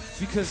disciples.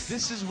 Because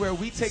this is where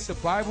we take the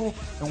Bible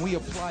and we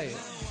apply it.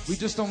 We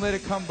just don't let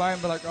it come by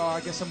and be like, oh, I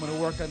guess I'm going to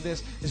work on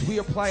this. As we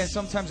apply it,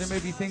 sometimes there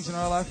may be things in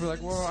our life we're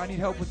like, well, I need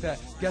help with that.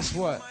 Guess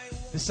what?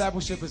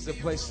 Discipleship is the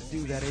place to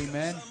do that.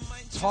 Amen.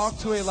 Talk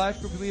to a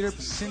life group leader,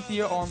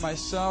 Cynthia or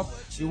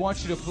myself. We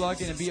want you to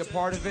plug in and be a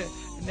part of it.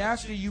 And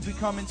after you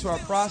become into our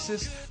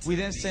process, we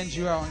then send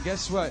you out. And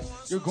guess what?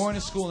 You're going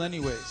to school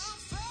anyways.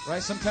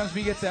 Right? Sometimes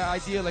we get the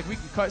idea like we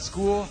can cut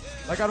school.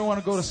 Like, I don't want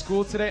to go to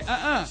school today.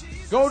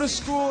 Go to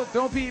school.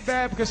 Don't be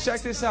bad, because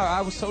check this out.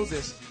 I was told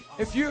this.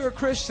 If you're a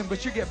Christian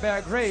but you get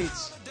bad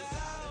grades,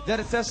 that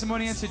a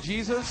testimony unto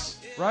Jesus,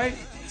 right?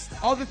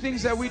 All the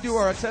things that we do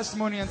are a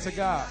testimony unto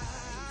God.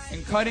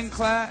 In cutting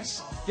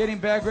class, getting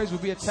bad grades will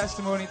be a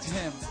testimony to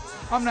Him.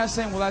 I'm not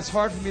saying, well, that's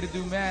hard for me to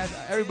do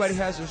math. Everybody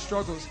has their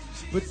struggles.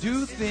 But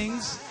do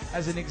things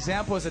as an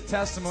example, as a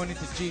testimony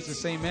to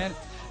Jesus. Amen.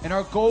 And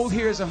our goal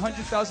here is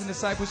 100,000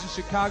 disciples in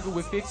Chicago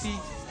with 50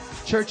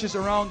 churches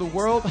around the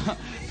world.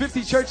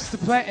 50 churches to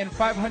plant and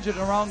 500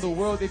 around the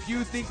world. If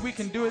you think we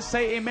can do it,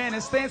 say amen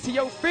and stand to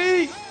your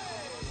feet.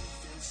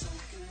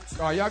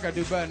 Oh, y'all got to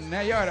do better than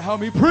that. Y'all got to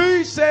help me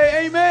preach.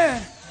 Say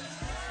amen.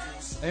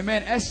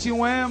 Amen.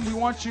 SUM, we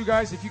want you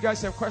guys, if you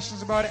guys have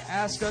questions about it,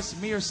 ask us,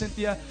 me or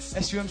Cynthia.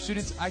 SUM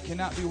students, I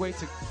cannot wait.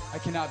 I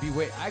cannot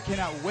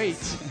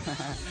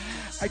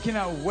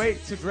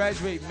wait to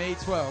graduate May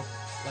 12th.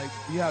 Like,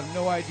 you have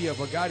no idea,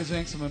 but God is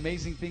doing some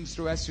amazing things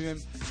through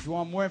SUM. If you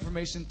want more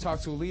information,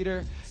 talk to a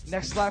leader.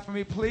 Next slide for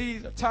me,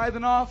 please. A tithe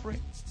and offering.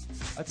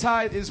 A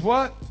tithe is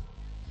what?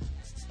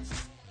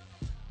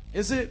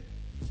 Is it?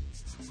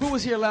 Who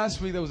was here last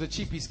week that was a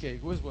cheapskate?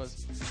 Who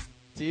was?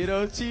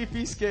 Tito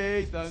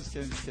cheapskate. No, I'm just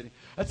kidding.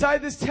 A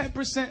tithe is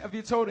 10% of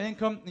your total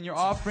income, and your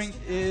offering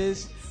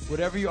is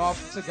whatever you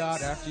offer to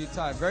God after you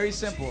tithe. Very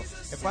simple.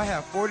 If I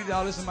have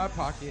 $40 in my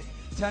pocket,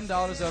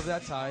 $10 of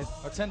that tithe,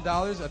 or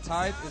 $10, a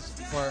tithe is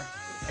for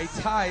a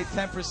tithe,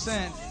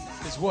 10%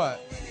 is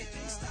what?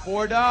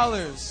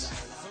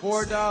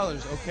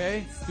 $4.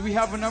 Okay? Do we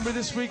have a number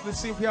this week?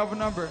 Let's see if we have a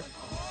number.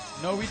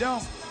 No, we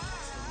don't.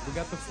 We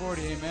got the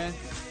 40, amen.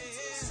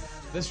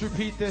 Let's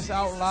repeat this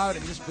out loud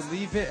and just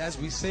believe it as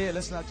we say it.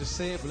 Let's not just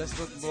say it, but let's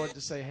look at the Lord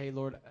to say, hey,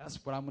 Lord, that's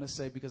what I'm going to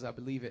say because I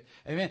believe it.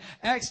 Amen.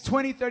 Acts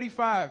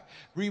 20:35.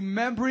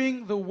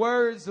 Remembering the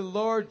words the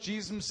Lord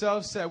Jesus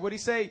Himself said. What did He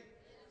say?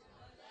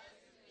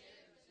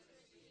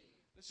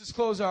 Let's just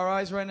close our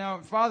eyes right now.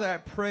 Father, I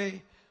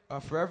pray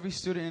for every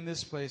student in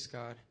this place,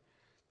 God.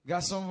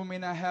 God, some of them may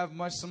not have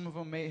much, some of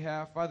them may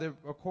have. Father,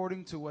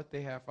 according to what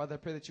they have, Father, I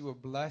pray that you will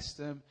bless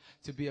them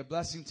to be a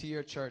blessing to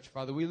your church.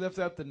 Father, we lift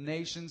up the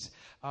nations,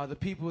 the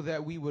people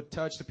that we would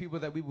touch, the people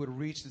that we would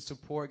reach and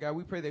support. God,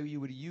 we pray that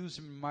you would use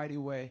them in a mighty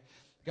way.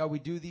 God, we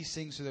do these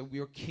things so that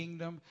your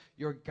kingdom,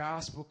 your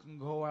gospel can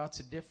go out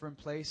to different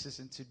places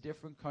and to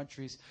different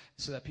countries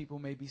so that people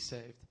may be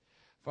saved.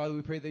 Father,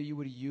 we pray that you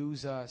would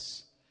use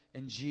us.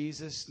 In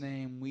Jesus'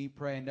 name we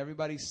pray. And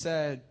everybody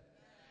said,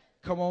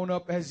 come on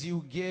up as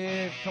you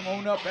give. Come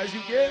on up as you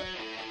give.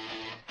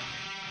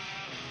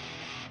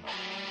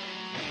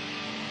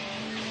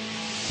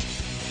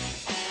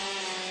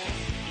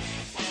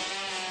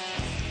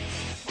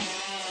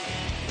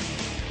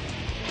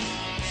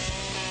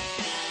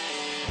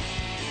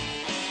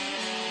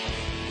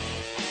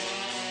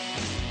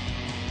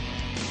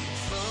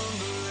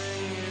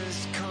 Fumbling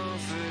his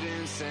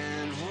confidence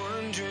and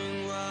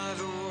wondering why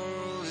the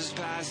world has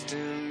passed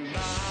him by.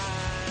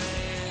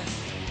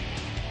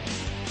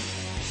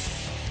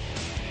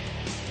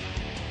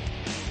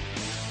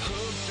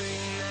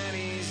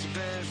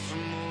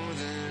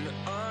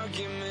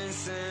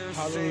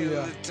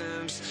 Hallelujah. How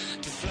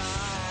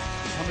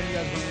many of you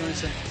guys want to learn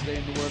something today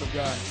in the Word of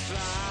God?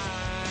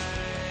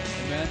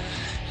 Amen.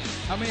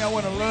 How many of you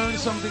want to learn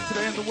something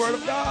today in the Word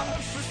of God?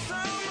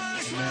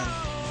 Amen.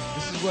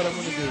 This is what I'm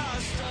going to do.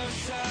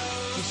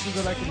 Just so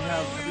that I can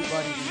have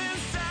everybody in the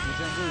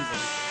Jamboree.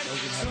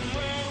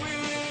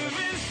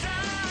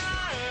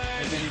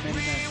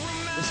 Amen.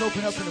 Let's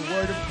open up in a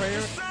word of prayer.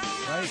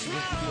 Right? So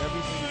let's do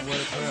everything in a word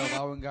of prayer,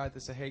 allowing God to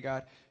say, hey,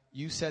 God,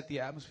 you set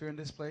the atmosphere in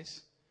this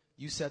place.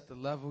 You set the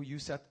level. You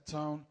set the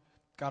tone.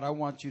 God, I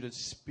want you to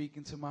speak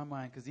into my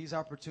mind. Because these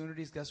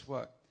opportunities, guess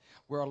what?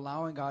 We're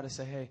allowing God to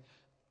say, hey,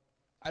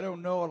 I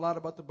don't know a lot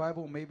about the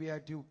Bible. Maybe I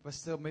do. But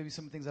still, maybe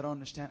some things I don't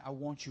understand. I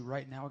want you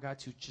right now, God,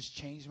 to just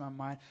change my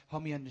mind.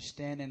 Help me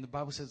understand. And the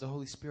Bible says the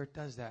Holy Spirit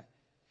does that.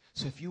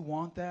 So if you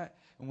want that,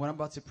 and what I'm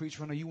about to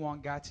preach right now, you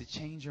want God to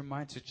change your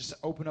mind, to just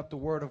open up the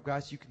Word of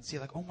God so you can see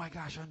like, oh my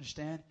gosh, I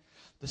understand.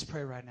 Let's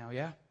pray right now,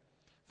 yeah?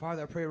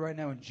 Father, I pray right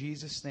now in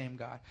Jesus' name,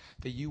 God,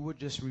 that you would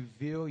just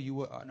reveal, you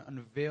would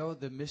unveil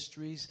the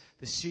mysteries,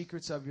 the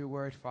secrets of your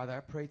word. Father, I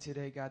pray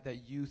today, God,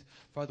 that youth,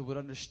 Father, would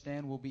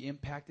understand, will be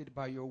impacted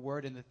by your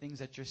word and the things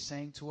that you're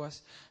saying to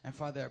us. And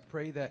Father, I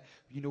pray that,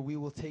 we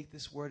will take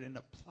this word and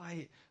apply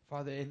it,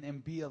 Father,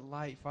 and be a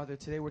light. Father,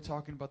 today we're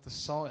talking about the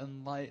salt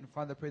and light. And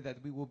Father, I pray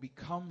that we will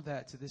become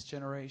that to this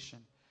generation.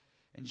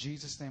 In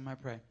Jesus' name I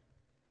pray.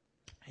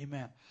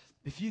 Amen.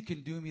 If you can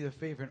do me the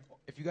favor,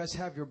 if you guys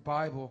have your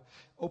Bible,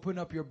 open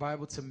up your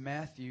Bible to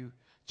Matthew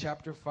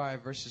chapter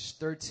 5, verses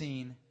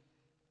 13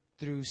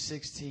 through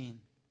 16.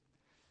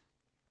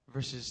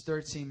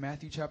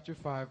 Matthew chapter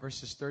 5,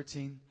 verses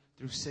 13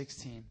 through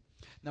 16.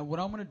 Now, what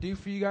I'm going to do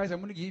for you guys,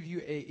 I'm going to give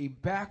you a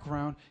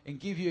background and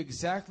give you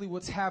exactly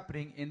what's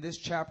happening in this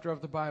chapter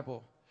of the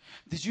Bible.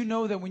 Did you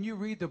know that when you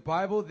read the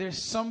Bible,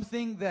 there's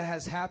something that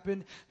has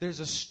happened? There's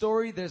a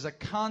story, there's a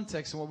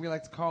context, what we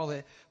like to call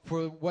it,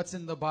 for what's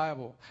in the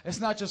Bible. It's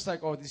not just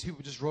like, oh, these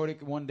people just wrote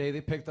it one day, they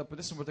picked up, but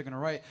this is what they're going to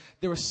write.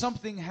 There was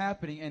something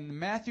happening. And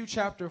Matthew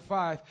chapter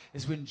 5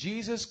 is when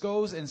Jesus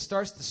goes and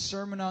starts the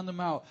Sermon on the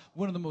Mount.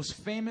 One of the most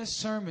famous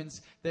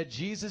sermons that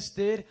Jesus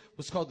did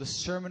was called the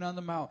Sermon on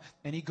the Mount.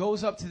 And he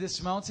goes up to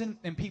this mountain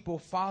and people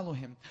follow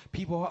him.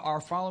 People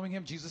are following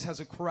him. Jesus has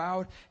a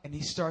crowd and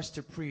he starts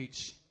to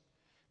preach.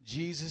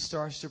 Jesus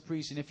starts to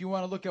preach. And if you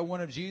want to look at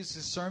one of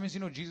Jesus' sermons,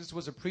 you know Jesus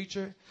was a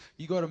preacher.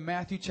 You go to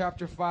Matthew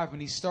chapter 5 and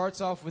he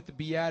starts off with the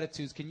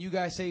Beatitudes. Can you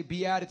guys say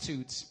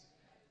Beatitudes?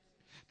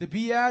 The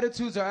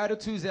Beatitudes are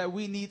attitudes that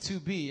we need to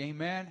be.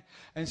 Amen.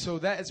 And so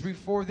that is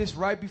before this,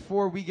 right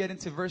before we get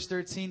into verse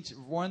 13,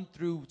 1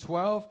 through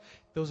 12.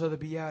 Those are the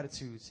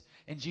Beatitudes.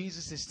 And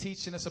Jesus is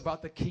teaching us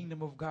about the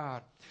kingdom of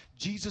God.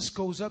 Jesus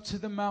goes up to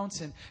the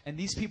mountain, and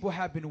these people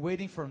have been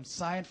waiting for a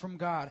sign from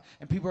God.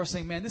 And people are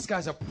saying, man, this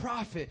guy's a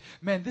prophet.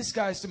 Man, this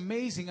guy's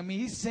amazing. I mean,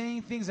 he's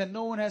saying things that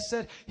no one has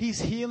said. He's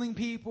healing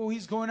people.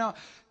 He's going out.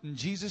 And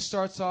Jesus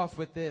starts off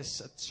with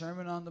this, a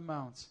Sermon on the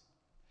Mount.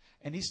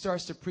 And he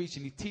starts to preach,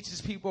 and he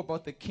teaches people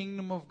about the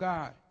kingdom of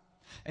God.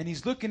 And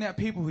he's looking at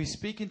people. He's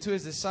speaking to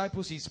his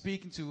disciples. He's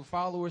speaking to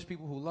followers,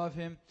 people who love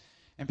him,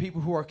 and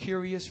people who are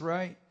curious,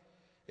 right?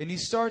 And he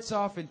starts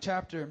off in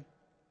chapter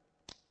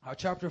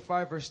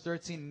 5, verse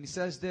 13, and he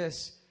says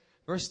this.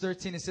 Verse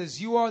 13, it says,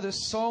 "You are the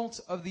salt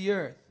of the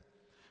earth.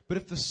 But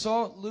if the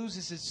salt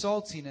loses its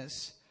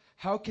saltiness,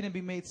 how can it be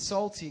made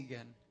salty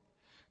again?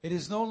 It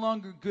is no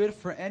longer good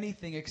for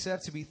anything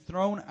except to be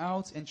thrown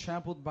out and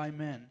trampled by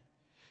men.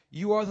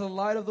 You are the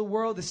light of the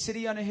world. The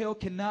city on a hill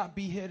cannot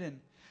be hidden.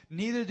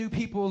 Neither do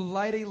people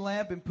light a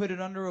lamp and put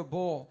it under a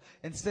bowl.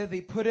 Instead, they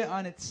put it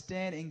on its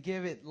stand and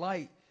give it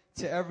light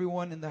to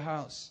everyone in the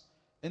house.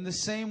 In the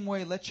same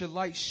way, let your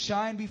light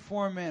shine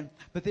before men,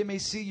 that they may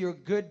see your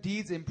good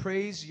deeds and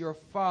praise your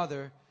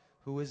Father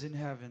who is in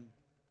heaven."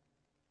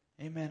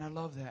 Amen. I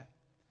love that.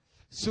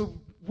 So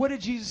what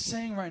is Jesus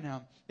saying right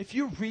now? If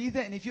you read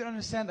that and if you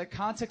understand the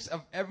context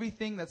of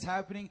everything that's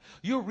happening,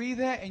 you'll read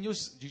that and you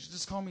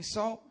just call me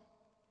salt?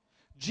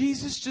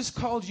 Jesus just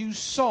called you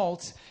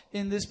salt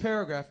in this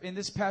paragraph, in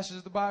this passage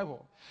of the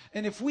Bible.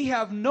 And if we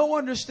have no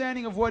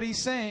understanding of what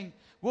he's saying,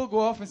 we'll go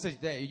off and say,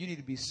 "Hey, you need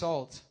to be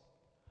salt."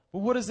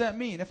 Well, what does that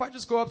mean? If I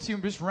just go up to you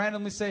and just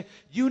randomly say,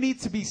 "You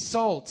need to be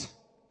salt."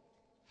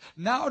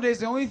 Nowadays,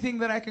 the only thing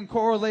that I can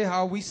correlate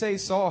how we say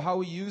salt, how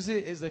we use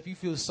it, is if you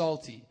feel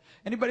salty.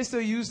 Anybody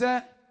still use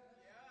that?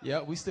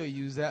 Yeah, we still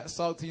use that.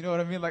 Salty, you know what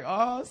I mean? Like,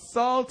 oh,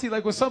 salty.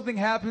 Like when something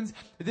happens,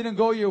 it didn't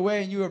go your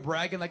way and you were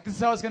bragging like, this is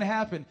how it's going to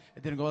happen.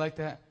 It didn't go like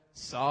that.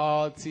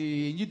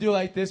 Salty. And you do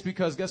like this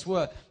because guess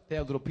what? They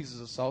have little pieces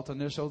of salt on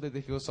their shoulder.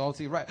 They feel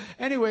salty. Right.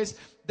 Anyways,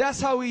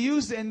 that's how we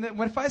use it. And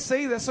if I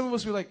say that, some of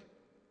us will be like,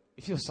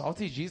 "You feel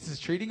salty? Jesus is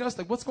treating us?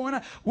 Like, what's going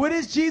on?" What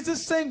is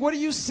Jesus saying? What are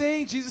you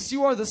saying? Jesus,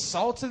 you are the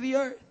salt of the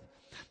earth.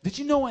 Did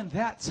you know in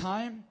that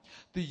time,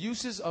 the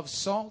uses of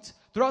salt?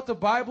 Throughout the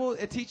Bible,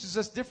 it teaches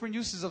us different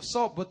uses of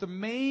salt. But the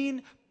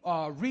main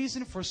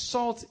reason for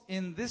salt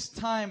in this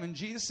time, in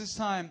Jesus'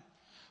 time,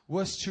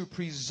 was to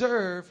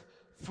preserve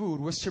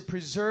food, was to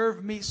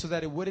preserve meat so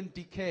that it wouldn't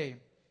decay.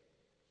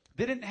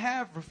 They didn't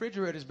have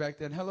refrigerators back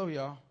then. Hello,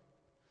 y'all.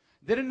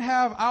 They didn't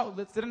have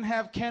outlets. They didn't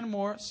have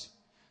Kenmores.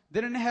 They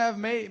didn't have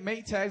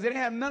mate tags. They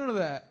didn't have none of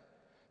that.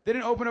 They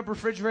didn't open up a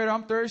refrigerator.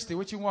 "I'm thirsty.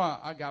 What you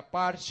want?" "I got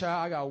parcha.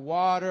 I got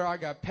water. I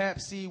got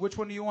Pepsi. Which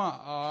one do you want?"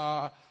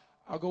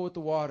 "I'll go with the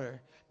water."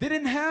 They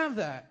didn't have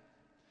that.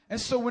 And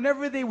so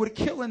whenever they would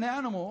kill an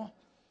animal,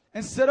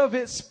 instead of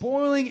it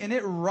spoiling and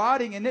it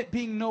rotting and it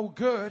being no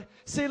good,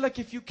 say like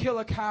if you kill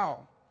a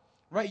cow,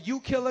 right?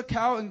 You kill a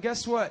cow and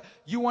guess what?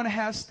 You want to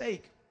have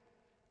steak.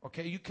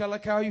 Okay, you kill a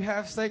cow, you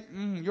have steak,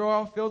 you're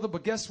all filled up,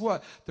 but guess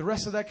what? The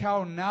rest of that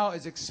cow now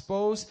is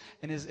exposed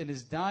and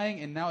is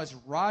dying and now it's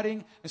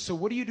rotting. And so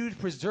what do you do to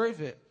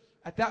preserve it?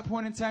 At that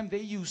point in time,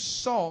 they use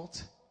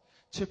salt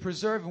to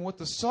preserve. And what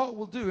the salt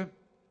will do,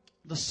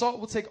 the salt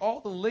will take all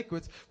the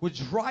liquids, will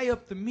dry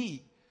up the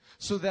meat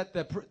so that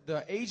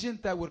the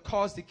agent that would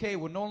cause decay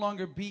would no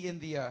longer be in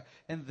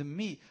the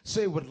meat, so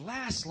it would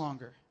last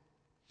longer.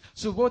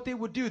 So what they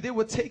would do, they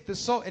would take the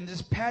salt and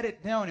just pat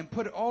it down and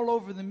put it all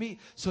over the meat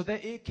so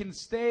that it can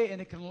stay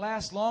and it can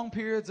last long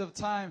periods of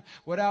time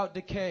without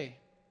decay.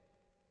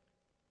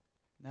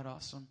 Isn't that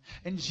awesome?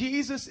 And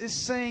Jesus is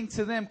saying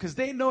to them, because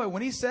they know it,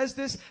 when he says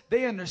this,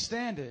 they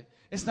understand it.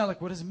 It's not like,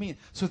 what does it mean?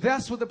 So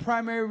that's what the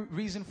primary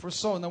reason for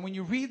salt. Now when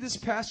you read this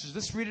passage,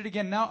 let's read it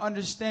again, now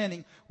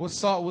understanding what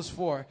salt was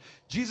for.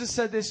 Jesus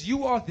said this,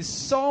 "You are the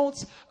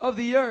salt of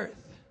the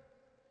earth."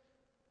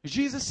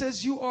 Jesus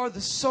says, "You are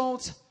the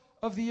salt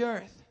of the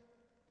earth."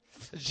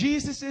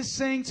 Jesus is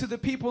saying to the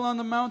people on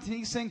the mountain,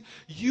 he's saying,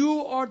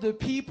 you are the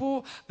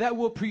people that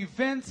will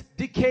prevent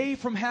decay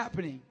from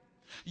happening.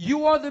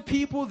 You are the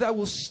people that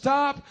will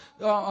stop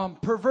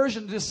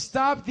perversion, to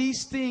stop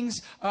these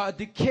things,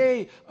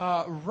 decay,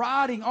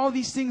 rotting, all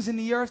these things in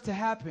the earth to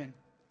happen.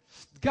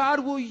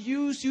 God will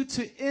use you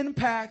to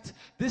impact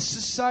this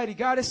society.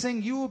 God is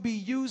saying you will be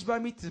used by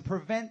me to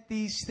prevent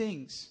these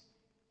things.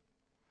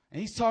 And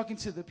he's talking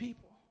to the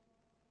people.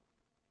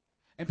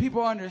 And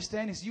people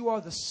understand this. You are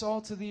the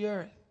salt of the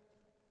earth.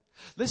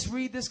 Let's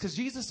read this because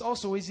Jesus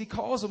also, as he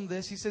calls them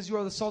this, he says you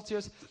are the salt of the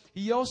earth.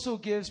 He also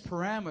gives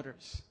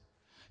parameters.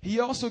 He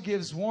also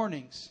gives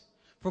warnings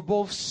for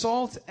both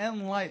salt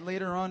and light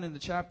later on in the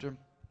chapter.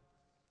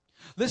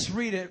 Let's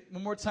read it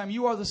one more time.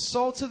 You are the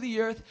salt of the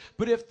earth,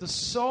 but if the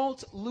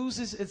salt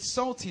loses its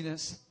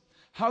saltiness,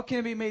 how can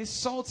it be made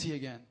salty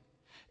again?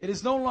 It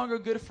is no longer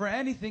good for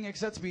anything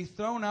except to be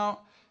thrown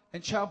out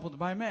and trampled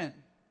by men.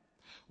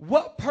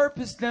 What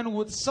purpose then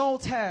would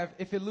salt have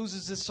if it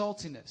loses its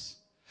saltiness?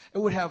 It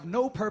would have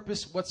no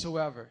purpose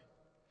whatsoever.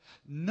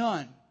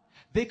 None.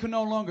 They could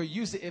no longer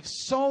use it. If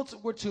salt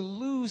were to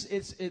lose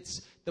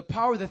the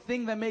power, the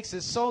thing that makes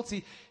it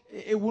salty,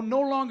 it will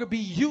no longer be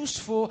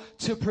useful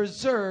to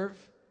preserve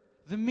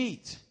the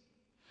meat.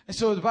 And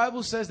so the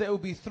Bible says that it will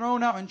be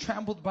thrown out and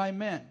trampled by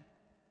men.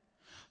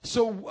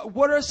 So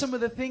what are some of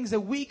the things that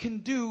we can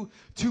do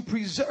to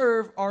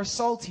preserve our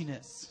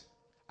saltiness?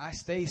 I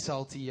stay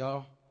salty,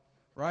 y'all.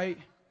 Right?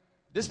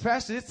 This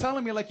pastor is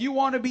telling me, like, you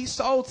want to be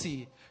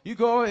salty. You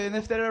go, and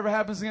if that ever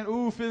happens again,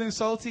 ooh, feeling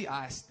salty,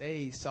 I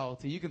stay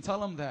salty. You can tell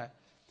them that.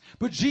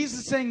 But Jesus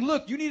is saying,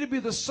 look, you need to be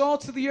the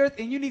salt of the earth,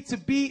 and you need to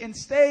be and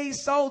stay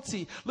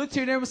salty. Look to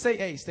your neighbor and say,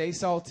 hey, stay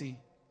salty.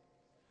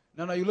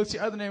 No, you look to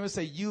your other neighbor and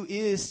say, you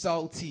is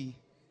salty.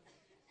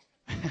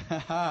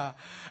 I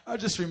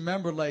just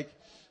remember, like,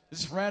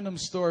 this random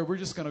story. We're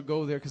just going to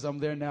go there because I'm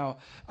there now.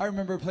 I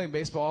remember playing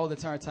baseball all the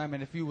time,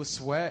 and if you would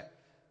sweat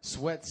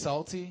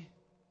salty.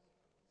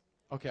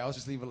 Okay, I'll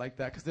just leave it like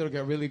that because it'll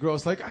get really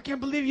gross. Like, I can't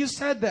believe you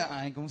said that.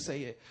 I ain't going to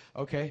say it.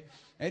 Okay.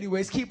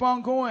 Anyways, keep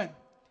on going.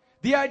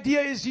 The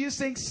idea is Jesus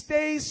saying,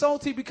 stay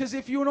salty, because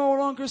if you're no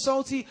longer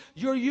salty,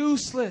 you're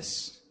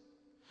useless.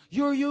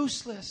 You're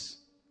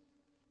useless.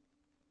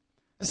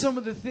 And some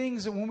of the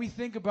things that when we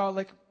think about,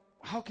 like,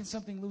 how can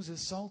something lose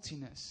its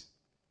saltiness?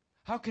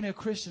 How can a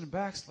Christian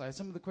backslide?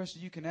 Some of the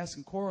questions you can ask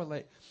and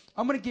correlate.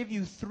 I'm going to give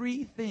you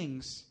 3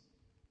 things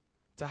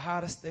to how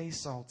to stay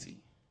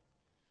salty.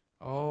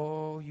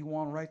 Oh, you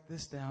want to write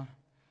this down?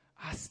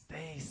 I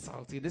stay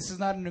salty. This is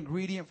not an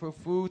ingredient for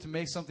food to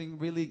make something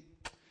really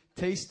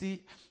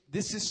tasty.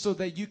 This is so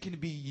that you can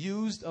be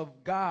used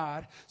of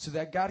God, so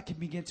that God can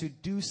begin to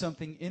do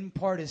something,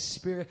 impart His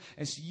Spirit,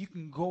 and so you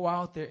can go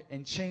out there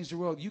and change the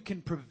world. You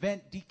can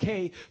prevent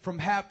decay from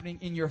happening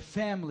in your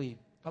family.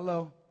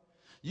 Hello?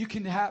 You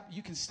can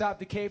stop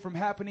decay from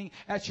happening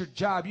at your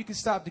job. You can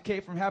stop decay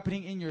from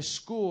happening in your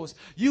schools.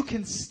 You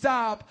can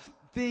stop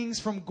things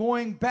from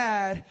going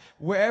bad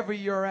wherever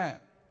you're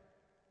at.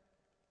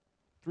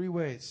 3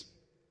 ways.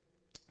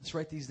 Let's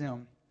write these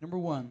down. Number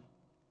 1,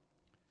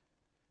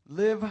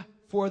 live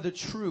for the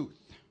truth.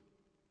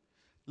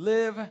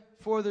 Live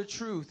for the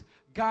truth.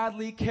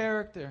 Godly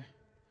character.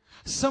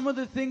 Some of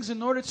the things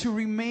in order to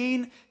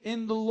remain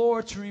in the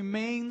Lord, to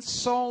remain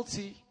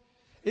salty,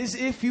 is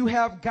if you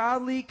have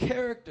godly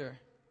character.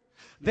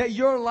 That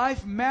your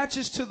life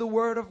matches to the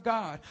Word of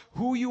God.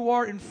 Who you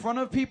are in front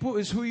of people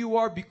is who you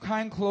are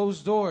behind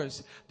closed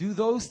doors. Do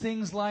those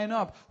things line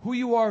up? Who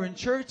you are in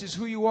church is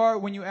who you are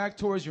when you act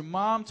towards your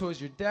mom, towards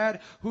your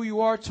dad. Who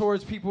you are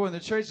towards people in the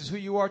church is who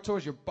you are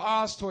towards your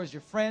boss, towards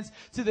your friends,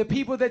 to the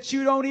people that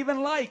you don't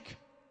even like.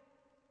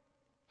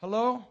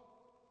 Hello?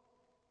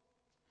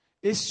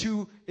 Is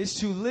to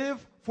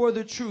live for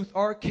the truth,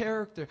 our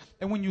character.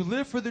 And when you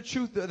live for the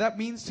truth, that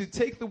means to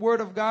take the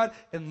Word of God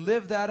and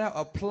live that out,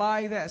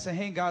 apply that. Say,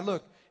 hey, God,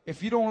 look,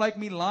 if you don't like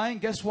me lying,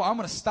 guess what? I'm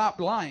going to stop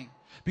lying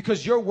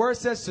because your Word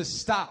says to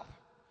stop.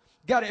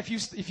 God, if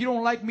you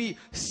don't like me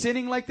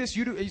sinning like this,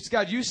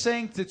 God, you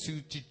saying to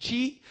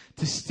cheat,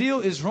 to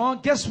steal is wrong.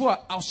 Guess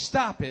what? I'll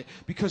stop it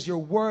because your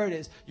word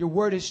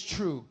is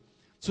true.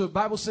 So the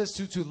Bible says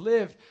to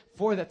live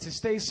for that, to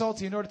stay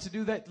salty. In order to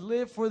do that,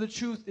 live for the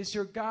truth. It's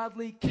your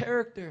godly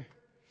character.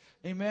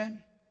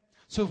 Amen.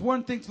 So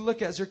one thing to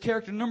look at is your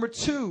character. Number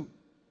 2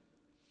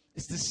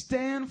 is to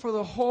stand for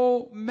the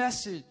whole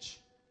message.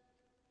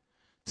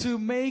 To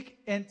make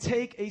and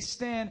take a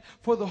stand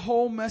for the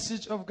whole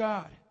message of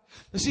God.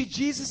 You see,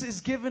 Jesus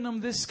is giving them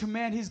this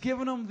command. He's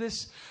giving them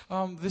this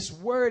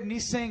word, and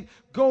He's saying,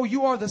 go,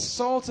 you are the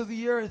salt of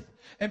the earth.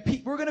 And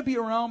we're going to be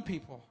around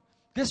people.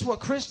 Guess what?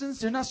 Christians,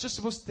 they're not just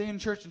supposed to stay in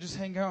church and just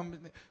hang out.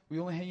 We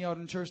only hang out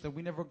in church, that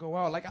we never go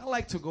out. Like, I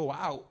like to go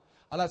out.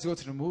 I like to go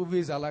to the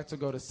movies. I like to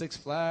go to Six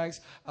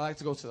Flags. I like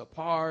to go to the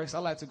parks. I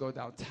like to go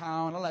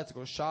downtown. I like to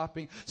go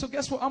shopping. So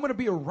guess what? I'm going to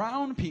be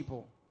around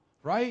people,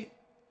 right?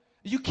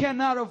 You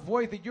cannot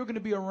avoid that you're going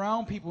to be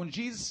around people. And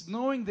Jesus,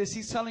 knowing this,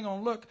 He's telling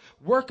them, look,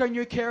 work on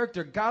your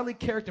character, godly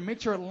character.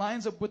 Make sure it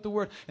lines up with the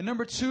Word. And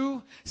number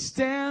 2,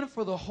 stand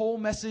for the whole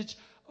message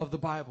of the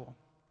Bible.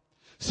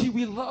 See,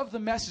 we love the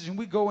message, and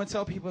we go and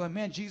tell people, like,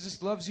 man,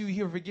 Jesus loves you. He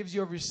forgives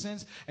you of your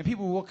sins. And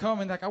people will come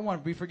and like, I want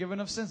to be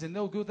forgiven of sins. And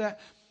they'll do that.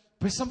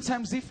 But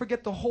sometimes they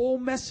forget the whole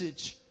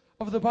message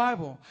of the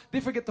Bible. They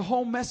forget the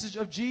whole message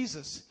of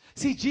Jesus.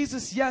 See,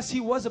 Jesus, yes,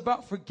 he was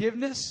about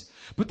forgiveness,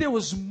 but there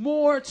was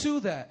more to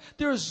that.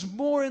 There is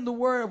more in the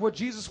Word of what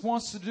Jesus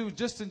wants to do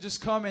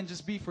just come and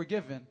just be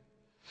forgiven.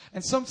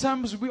 And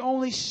sometimes we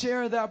only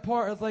share that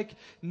part of like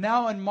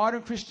now in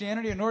modern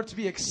Christianity, in order to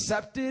be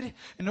accepted,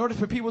 in order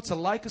for people to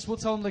like us, we'll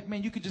tell them like,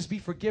 man, you can just be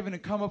forgiven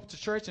and come up to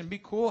church and be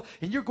cool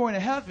and you're going to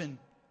heaven.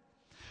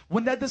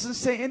 When that doesn't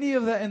say any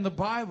of that in the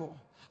Bible.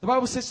 The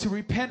Bible says to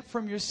repent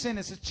from your sin.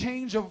 It's a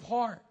change of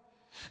heart.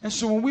 And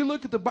so when we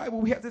look at the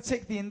Bible, we have to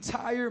take the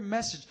entire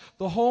message,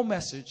 the whole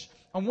message,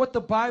 on what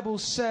the Bible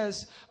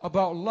says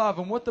about love,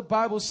 and what the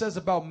Bible says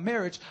about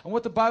marriage, and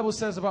what the Bible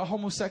says about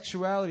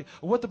homosexuality,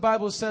 and what the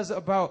Bible says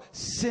about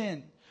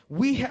sin.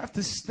 We have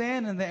to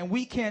stand in that, and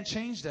we can't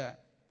change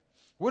that.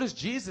 What does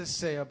Jesus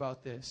say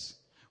about this?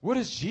 What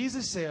does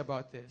Jesus say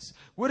about this?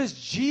 What does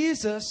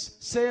Jesus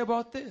say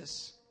about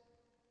this?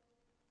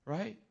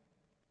 Right?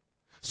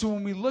 So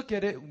when we look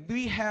at it,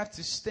 we have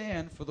to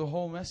stand for the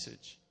whole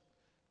message.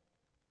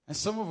 And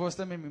some of us,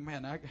 that made me,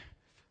 man,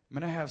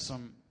 I have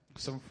some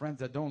friends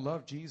that don't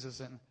love Jesus,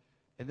 and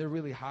they're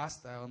really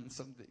hostile, and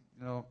some,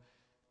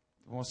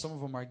 well, some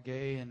of them are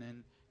gay,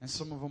 and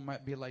some of them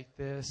might be like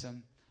this,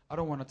 and I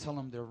don't want to tell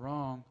them they're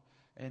wrong.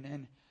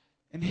 And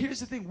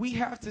here's the thing, we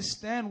have to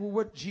stand with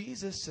what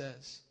Jesus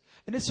says.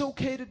 And it's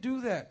okay to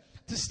do that.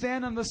 To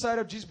stand on the side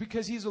of Jesus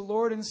because He's a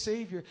Lord and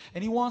Savior.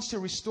 And He wants to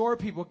restore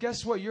people.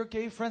 Guess what? Your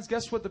gay friends,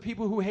 guess what? The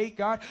people who hate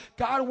God,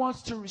 God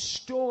wants to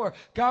restore.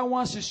 God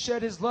wants to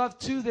shed His love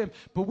to them.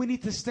 But we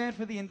need to stand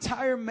for the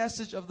entire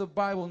message of the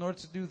Bible in order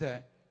to do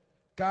that.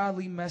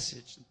 Godly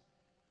message.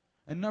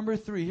 And number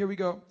 3, here we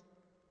go.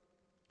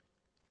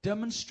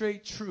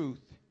 Demonstrate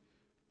truth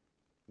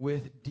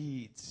with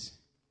deeds.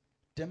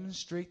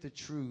 Demonstrate the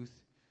truth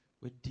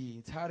with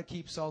deeds. How to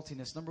keep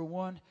saltiness. Number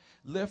 1,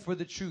 live for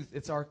the truth.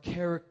 It's our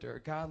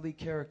character, godly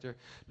character.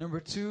 Number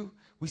 2,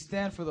 we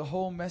stand for the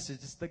whole message.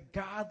 It's the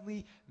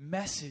godly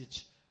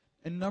message.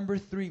 And number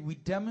 3, we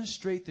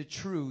demonstrate the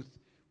truth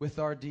with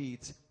our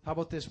deeds. How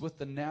about this? With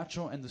the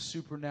natural and the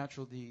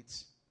supernatural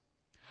deeds.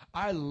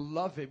 I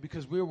love it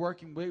because we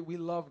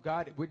love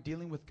God. We're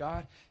dealing with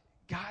God.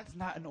 God's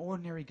not an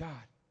ordinary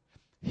God.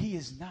 He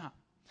is not.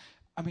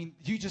 I mean,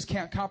 you just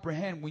can't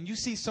comprehend. When you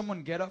see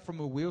someone get up from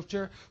a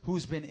wheelchair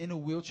who's been in a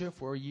wheelchair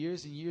for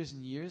years and years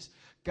and years,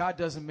 God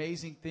does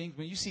amazing things.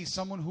 When you see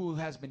someone who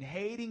has been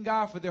hating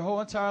God for their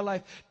whole entire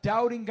life,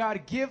 doubting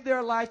God, give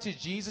their life to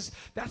Jesus,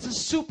 that's a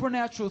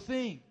supernatural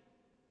thing.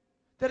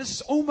 That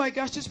is, oh my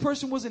gosh, this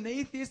person was an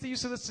atheist. They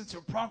used to listen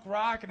to punk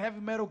rock and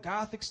heavy metal,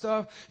 gothic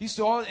stuff.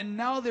 And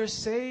now they're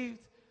saved.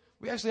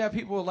 We actually have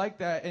people like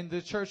that in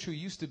the church who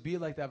used to be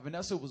like that.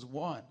 Vanessa was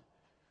one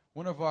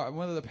of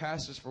the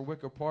pastors for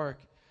Wicker Park.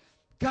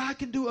 God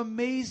can do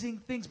amazing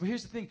things, but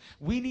here's the thing.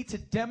 We need to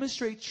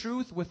demonstrate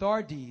truth with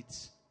our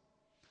deeds.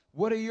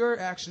 What are your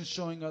actions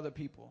showing other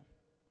people?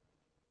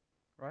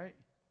 Right?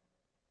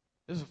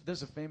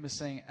 There's a famous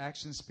saying,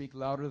 actions speak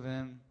louder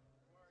than...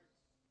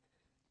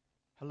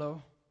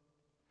 Hello?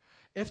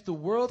 If the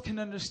world can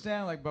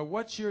understand, like, by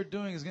what you're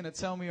doing is going to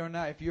tell me or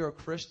not if you're a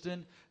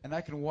Christian and I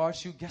can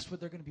watch you, guess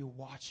what they're going to be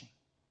watching?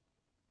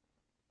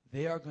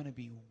 They are going to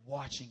be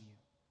watching you.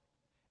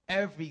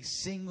 Every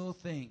single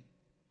thing.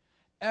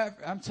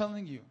 I'm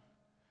telling you.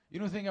 You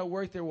don't think at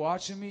work they're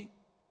watching me?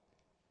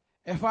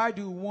 If I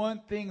do one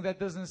thing that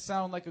doesn't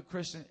sound like a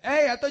Christian,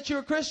 hey, I thought you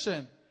were a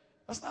Christian.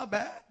 That's not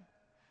bad.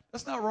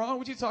 That's not wrong.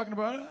 What are you talking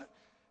about?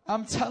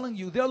 I'm telling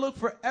you, they'll look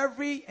for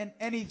every and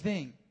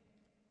anything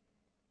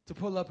to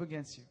pull up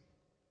against you.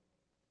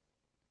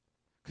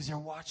 Because they're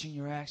watching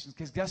your actions.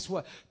 Because guess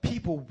what?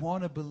 People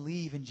want to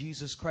believe in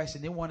Jesus Christ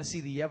and they want to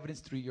see the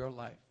evidence through your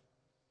life.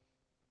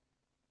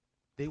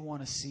 They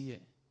want to see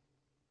it.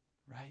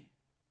 Right?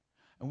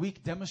 And we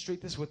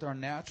demonstrate this with our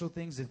natural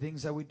things, the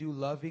things that we do,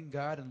 loving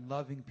God and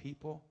loving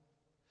people.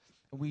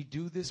 And we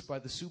do this by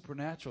the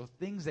supernatural,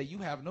 things that you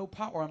have no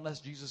power unless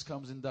Jesus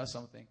comes and does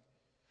something.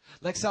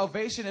 Like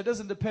salvation, it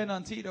doesn't depend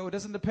on Tito. It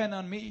doesn't depend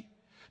on me.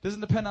 It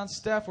doesn't depend on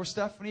Steph or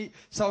Stephanie.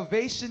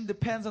 Salvation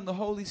depends on the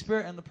Holy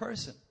Spirit and the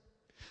person.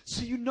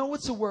 So you know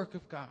it's a work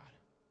of God.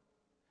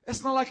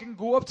 It's not like I can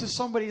go up to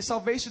somebody.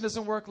 Salvation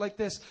doesn't work like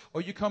this.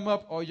 Or you come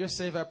up, oh, you're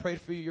saved, I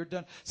prayed for you, you're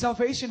done.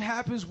 Salvation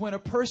happens when a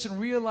person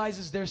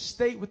realizes their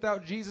state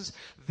without Jesus.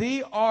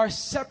 They are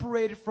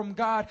separated from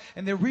God.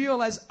 And they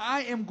realize,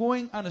 I am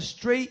going on a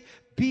straight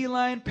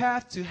beeline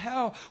path to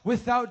hell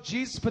without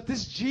Jesus. But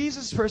this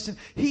Jesus person,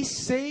 He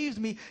saved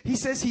me. He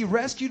says He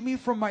rescued me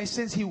from my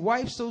sins. He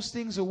wipes those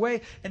things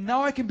away. And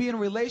now I can be in a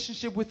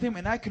relationship with Him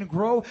and I can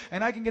grow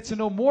and I can get to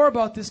know more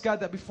about this God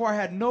that before I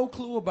had no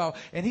clue about.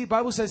 And the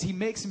Bible says He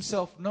makes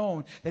Himself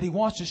known, that He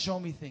wants to show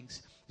me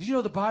things. Did you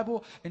know the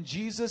Bible and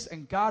Jesus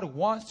and God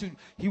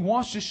He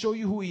wants to show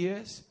you who He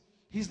is?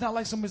 He's not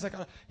like somebody's like,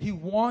 He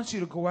wants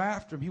you to go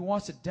after Him. He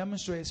wants to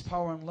demonstrate His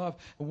power and love.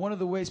 And one of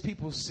the ways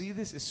people see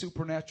this is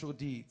supernatural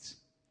deeds.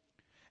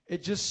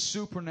 It just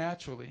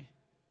supernaturally.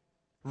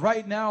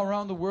 Right now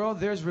around the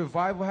world, there's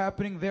revival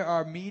happening. There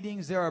are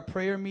meetings. There are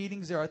prayer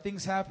meetings. There are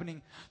things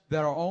happening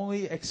that are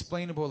only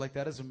explainable like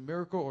that as a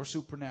miracle or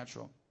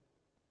supernatural.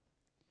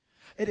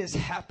 It is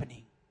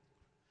happening.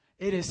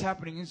 It is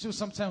happening. And so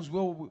sometimes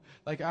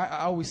I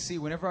always see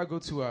whenever I go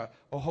to a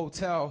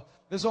hotel,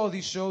 there's all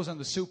these shows on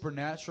the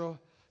supernatural.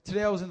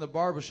 Today I was in the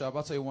barbershop.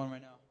 I'll tell you one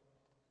right now.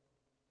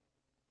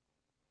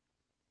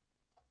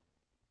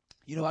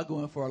 You know, I go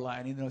in for a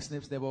line,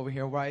 snip, snip over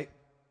here, right?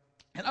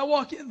 And I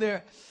walk in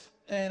there,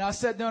 and I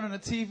sat down on the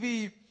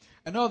TV,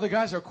 and all the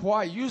guys are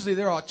quiet. Usually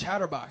they're all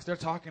chatterbox. They're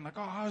talking like,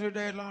 oh, how's your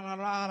day, la, la,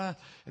 la, la.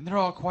 And they're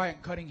all quiet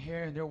and cutting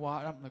hair, and I'm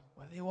like,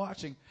 what are they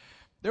watching?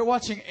 They're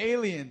watching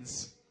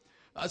Aliens.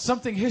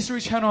 Something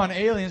History Channel on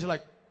Aliens. They're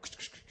like,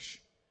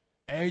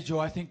 hey, Joe,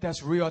 I think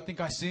that's real. I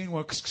think I seen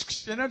one.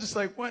 And I'm just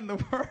like, what in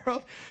the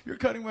world? You're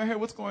cutting my hair.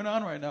 What's going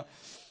on right now?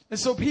 And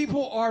so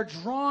people are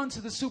drawn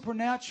to the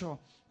supernatural.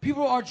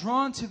 People are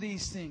drawn to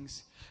these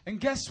things. And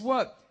guess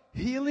what?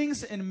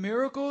 Healings and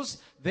miracles,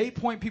 they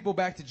point people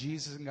back to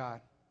Jesus and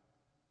God.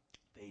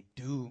 They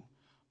do.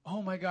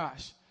 Oh my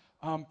gosh.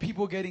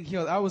 People getting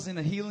healed. I was in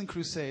a healing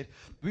crusade.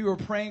 We were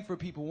praying for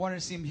people, wanted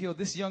to see them healed.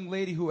 This young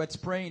lady who had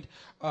sprained,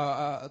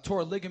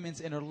 tore ligaments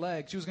in her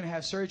leg, she was going to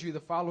have surgery the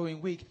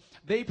following week.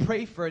 They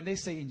pray for her and they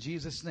say, in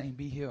Jesus' name,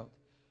 be healed.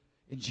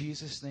 In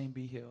Jesus' name,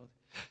 be healed.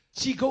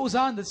 She goes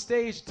on the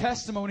stage,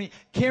 testimony,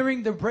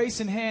 carrying the brace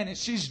in hand, and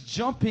she's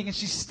jumping and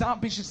she's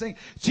stomping. She's saying,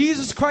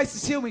 Jesus Christ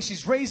has healed me.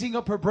 She's raising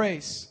up her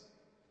brace.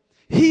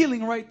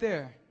 Healing right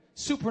there.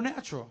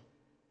 Supernatural.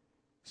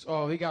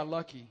 Oh, he got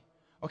lucky.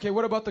 Okay,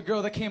 what about the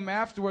girl that came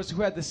afterwards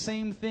who had the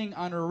same thing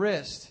on her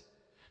wrist?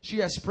 She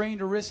had sprained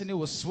her wrist and it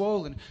was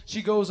swollen.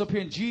 She goes up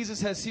here and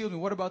Jesus has healed me.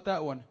 What about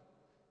that one?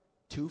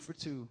 2 for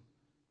 2.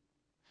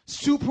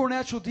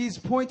 Supernatural deeds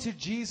point to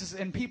Jesus,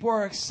 and people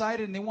are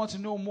excited and they want to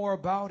know more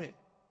about it.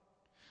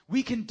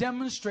 We can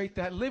demonstrate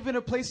that. Live in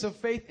a place of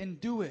faith and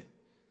do it.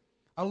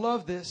 I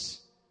love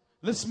this.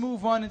 Let's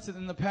move on into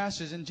the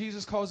passage. And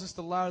Jesus calls us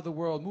the light of the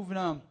world. Moving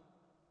on.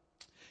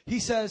 He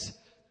says,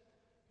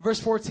 verse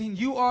 14,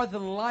 you are the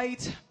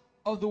light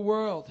of the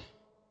world.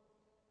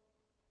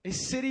 A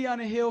city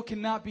on a hill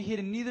cannot be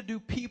hidden. Neither do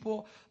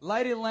people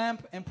light a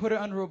lamp and put it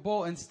under a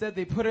bowl. Instead,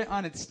 they put it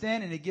on its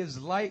stand, and it gives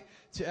light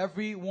to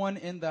everyone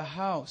in the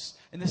house.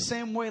 In the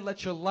same way,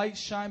 let your light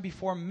shine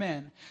before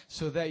men,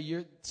 so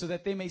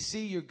that they may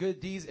see your good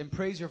deeds and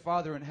praise your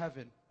Father in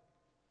heaven.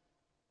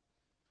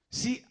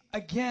 See,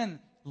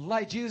 again,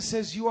 light. Jesus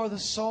says, you are the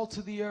salt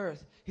of the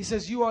earth. He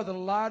says, you are the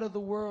light of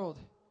the world.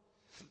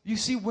 You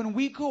see, when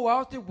we go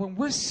out there, when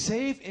we're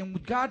saved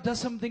and God does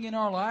something in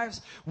our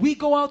lives, we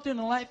go out there in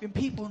life and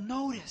people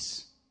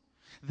notice.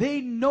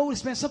 They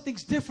notice, man,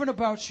 something's different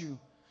about you.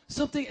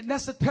 Something, and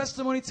that's the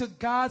testimony to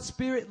God's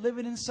Spirit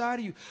living inside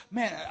of you.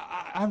 Man,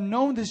 I've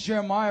known this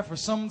Jeremiah for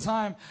some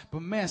time,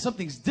 but man,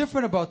 something's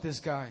different about this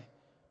guy.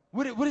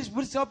 What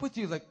is up with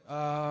you? Like,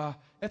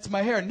 that's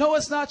my hair. No,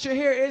 it's not your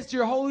hair. It's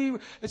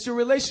your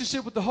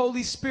relationship with the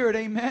Holy Spirit.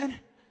 Amen.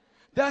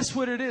 That's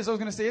what it is. I was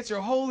going to say, it's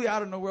your holy, I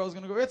don't know where I was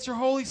going to go. It's your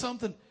holy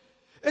something.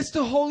 It's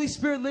the Holy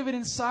Spirit living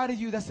inside of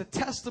you. That's the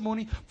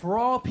testimony for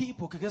all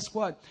people. Because guess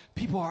what?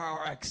 People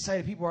are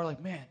excited. People are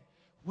like, man,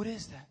 what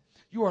is that?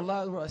 You are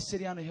light, a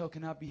city on a hill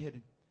cannot be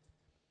hidden.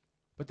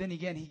 But then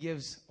again, he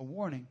gives a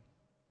warning.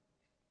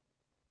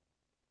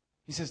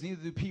 He says,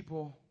 neither do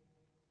people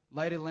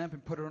light a lamp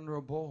and put it under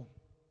a bowl.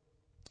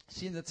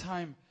 See, in the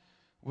time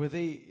where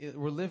they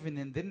were living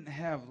in, they didn't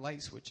have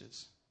light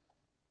switches.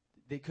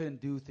 They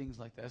couldn't do things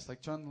like that. It's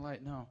like turn the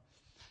light. No.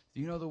 Do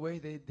you know the way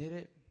they did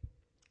it?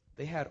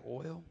 They had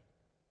oil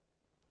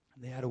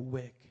and they had a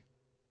wick.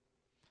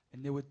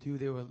 And they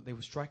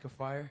would strike a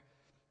fire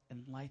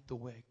and light the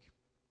wick.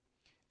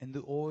 And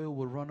the oil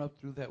would run up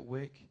through that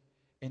wick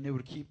and it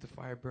would keep the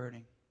fire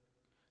burning.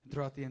 And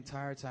throughout the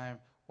entire time,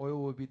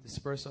 oil would be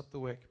dispersed up the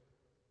wick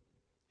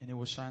and it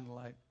would shine the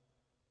light.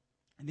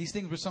 And these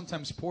things were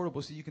sometimes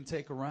portable so you can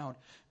take around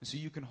and so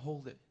you can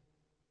hold it.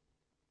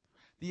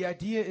 The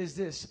idea is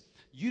this.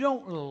 You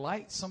don't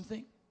light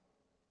something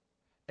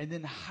and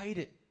then hide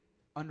it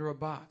under a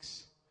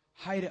box.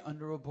 Hide it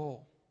under a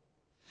bowl.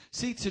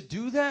 See, to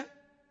do that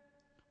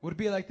would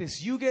be like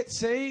this. You get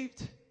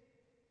saved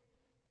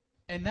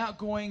and not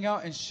going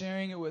out and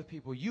sharing it with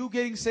people. You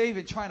getting saved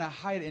and trying to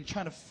hide it and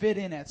trying to fit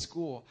in at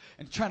school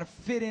and trying to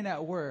fit in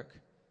at work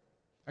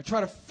or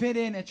try to fit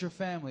in at your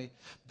family.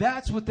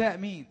 That's what that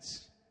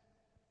means.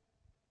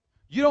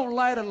 You don't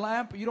light a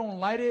lamp. You don't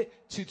light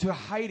it to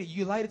hide it.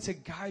 You light it to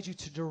guide you,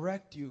 to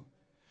direct you.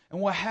 And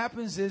what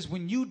happens is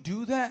when you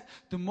do that,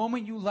 the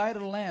moment you light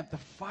a lamp, the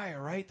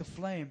fire, right, the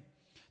flame,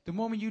 the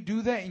moment you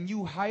do that and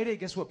you hide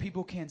it, guess what?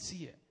 People can't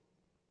see it.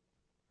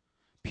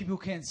 People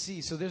can't see.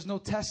 So there's no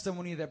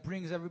testimony that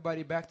brings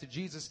everybody back to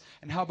Jesus.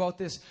 And how about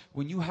this?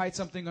 When you hide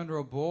something under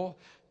a bowl,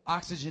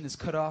 oxygen is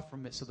cut off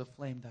from it, so the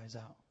flame dies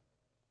out.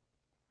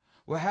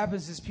 What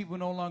happens is people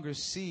no longer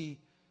see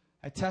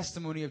a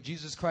testimony of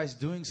Jesus Christ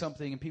doing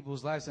something in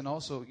people's lives, and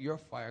also your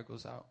fire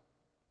goes out.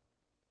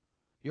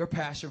 Your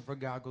passion for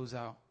God goes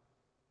out.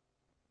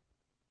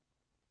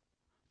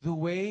 The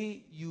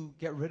way you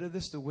get rid of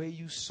this, the way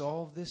you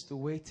solve this, the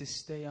way to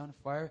stay on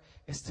fire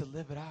is to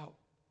live it out.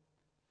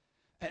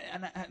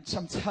 And so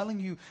I'm telling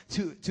you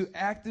to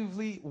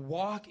actively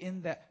walk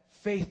in that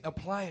faith,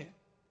 apply it.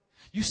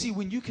 You see,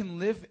 when you can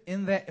live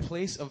in that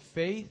place of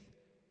faith,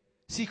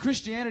 see,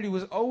 Christianity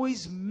was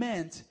always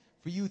meant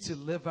for you to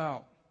live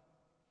out.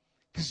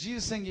 Because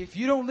Jesus is saying, if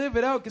you don't live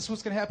it out, guess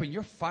what's going to happen?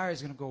 Your fire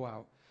is going to go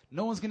out.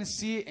 No one's going to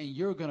see it, and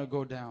you're going to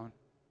go down.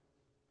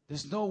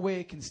 There's no way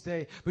it can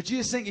stay. But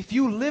Jesus is saying, if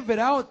you live it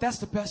out, that's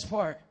the best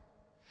part.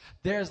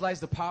 There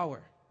lies the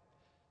power.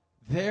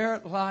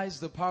 There lies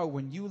the power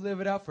when you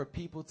live it out for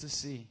people to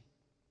see.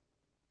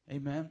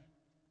 Amen.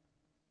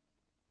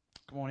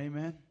 Come on,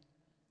 amen.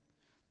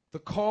 The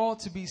call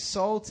to be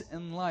salt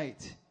and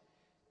light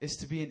is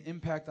to be an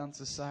impact on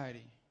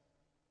society.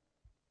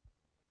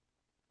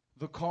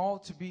 The call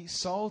to be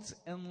salt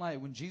and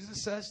light. When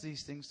Jesus says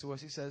these things to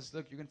us, he says,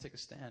 look, you're going to take a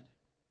stand.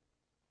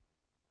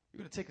 You're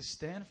going to take a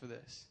stand for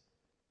this.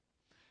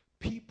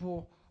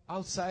 People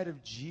outside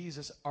of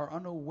Jesus are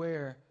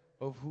unaware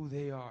of who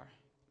they are.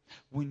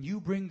 When you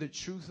bring the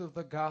truth of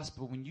the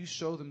gospel, when you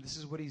show them this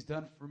is what he's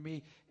done for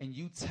me, and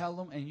you tell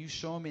them and you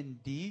show them in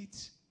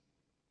deeds,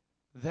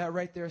 that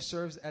right there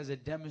serves as a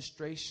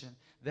demonstration.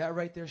 That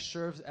right there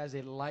serves as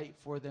a light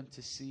for them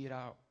to see it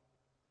out.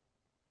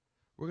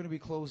 We're going to be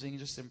closing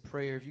just in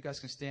prayer. If you guys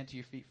can stand to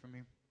your feet for me.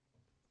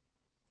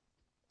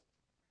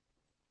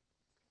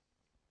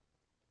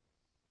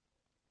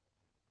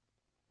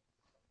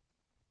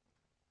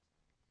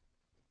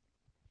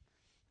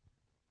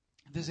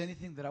 If there's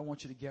anything that I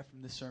want you to get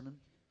from this sermon,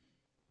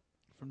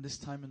 from this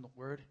time in the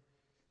Word,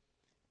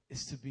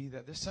 is to be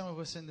that. There's some of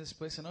us in this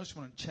place, and I just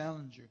want to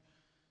challenge you.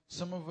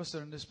 Some of us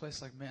are in this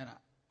place like, man,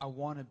 I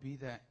want to be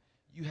that.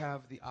 You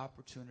have the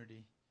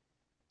opportunity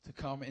to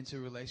come into a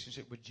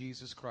relationship with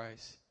Jesus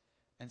Christ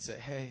and say,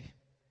 hey,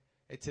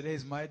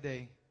 today's my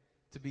day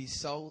to be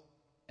salt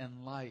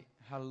and light.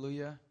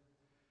 Hallelujah.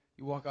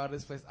 You walk out of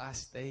this place, I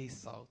stay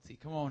salty.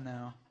 Come on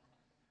now.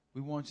 We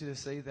want you to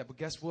say that. But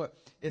guess what?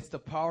 It's the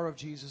power of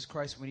Jesus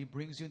Christ when he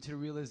brings you into the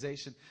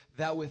realization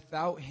that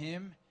without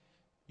him,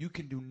 you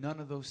can do none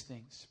of those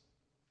things.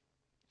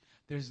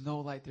 There's no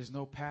light, there's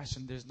no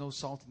passion, there's no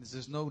saltiness,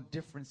 there's no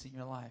difference in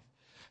your life.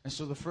 And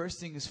so the first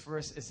thing is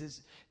first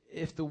is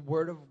if the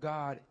Word of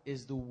God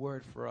is the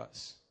Word for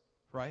us,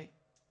 right?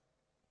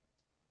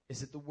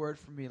 Is it the Word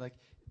for me? Like,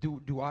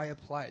 do I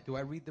apply it? Do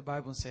I read the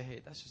Bible and say,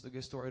 hey, that's just a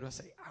good story? Or do I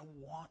say, I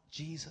want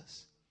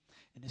Jesus?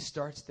 And it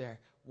starts there,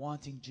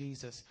 wanting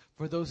Jesus.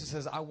 For those who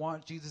says, I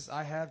want Jesus,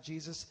 I have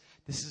Jesus,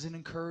 this is an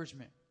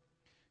encouragement.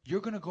 You're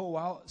going to go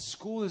out.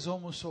 School is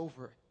almost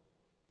over.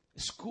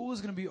 School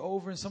is going to be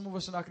over, and some of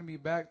us are not going to be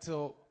back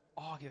till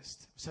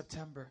August,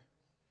 September.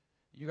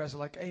 You guys are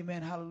like,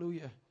 amen,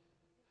 hallelujah.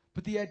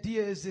 But the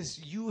idea is this.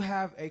 You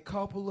have a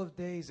couple of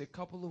days, a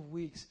couple of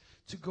weeks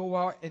to go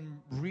out and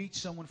reach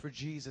someone for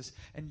Jesus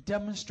and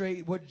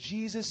demonstrate what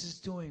Jesus is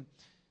doing.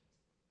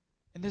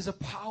 And there's a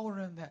power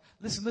in that.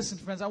 Listen,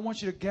 friends, I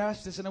want you to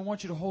grasp this and I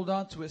want you to hold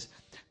on to it.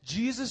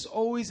 Jesus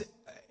always,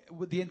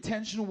 the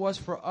intention was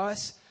for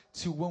us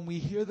to, when we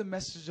hear the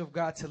message of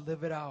God, to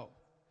live it out.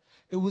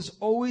 It was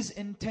always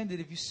intended,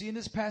 if you see in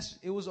this passage,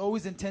 it was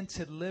always intended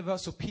to live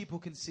out so people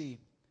can see.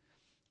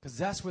 Because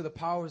that's where the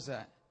power is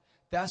at.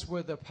 That's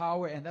where the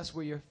power and that's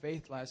where your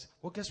faith lies.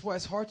 Well, guess what?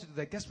 It's hard to do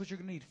that. Guess what? You're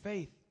going to need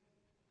faith.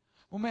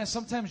 Well, man,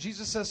 sometimes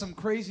Jesus says some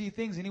crazy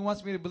things and he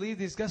wants me to believe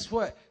this. Guess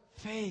what?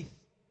 Faith.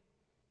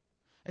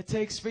 It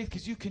takes faith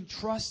because you can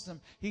trust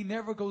him. He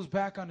never goes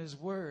back on his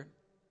word.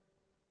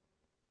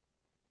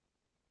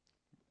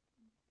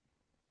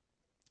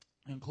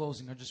 In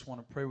closing, I just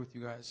want to pray with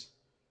you guys.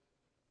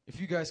 If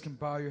you guys can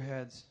bow your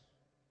heads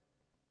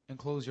and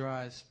close your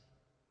eyes.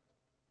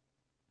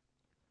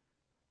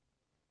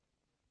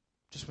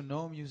 Just with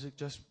no music,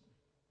 just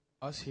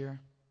us here.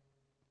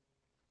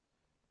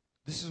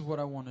 This is what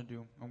I want to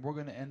do. And we're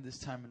going to end this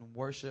time in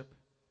worship.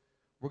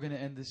 We're going to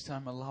end this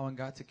time allowing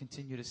God to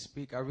continue to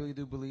speak. I really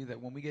do believe that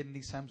when we get in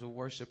these times of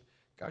worship,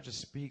 God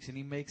just speaks and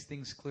he makes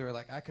things clear.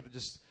 Like I could have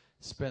just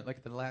spent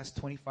like the last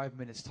 25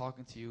 minutes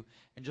talking to you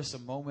in just a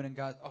moment and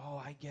God,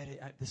 oh, I get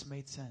it. This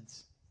made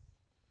sense.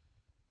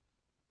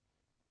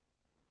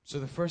 So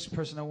the first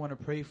person I want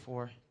to pray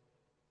for,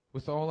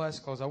 with all eyes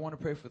closed, I want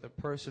to pray for the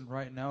person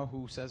right now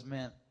who says,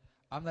 man,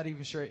 I'm not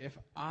even sure if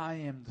I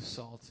am the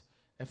salt.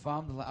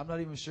 I'm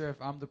not even sure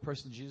if I'm the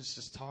person Jesus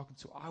is talking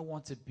to. I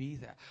want to be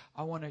that.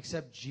 I want to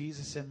accept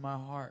Jesus in my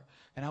heart.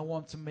 And I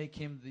want to make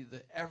him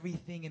the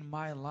everything in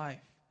my life.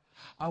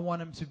 I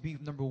want him to be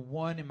number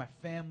one in my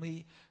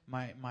family,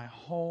 my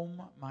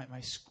home,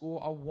 my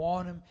school. I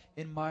want him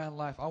in my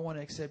life. I want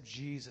to accept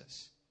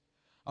Jesus.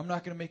 I'm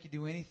not going to make you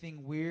do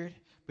anything weird.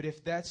 But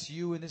if that's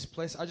you in this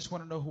place, I just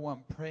want to know who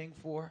I'm praying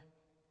for.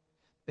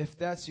 If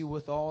that's you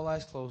with all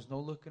eyes closed, no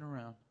looking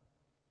around,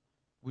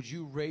 would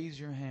you raise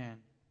your hand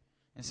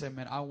and say,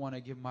 man, I want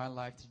to give my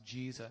life to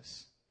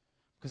Jesus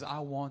because I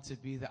want to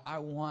be that. I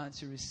want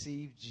to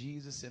receive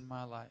Jesus in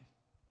my life.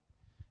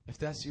 If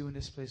that's you in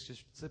this place,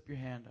 just slip your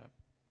hand up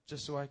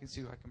just so I can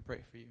see who I can pray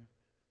for you.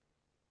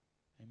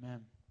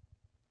 Amen.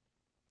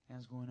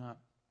 Hands going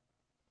up.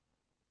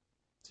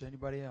 Is there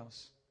anybody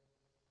else?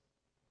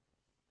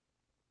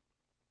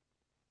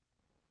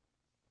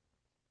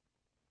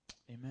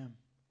 Amen.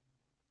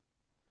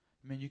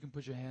 Amen. You can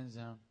put your hands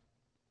down.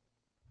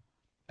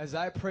 as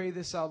I pray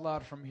this out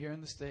loud from here on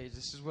the stage,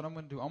 this is what I'm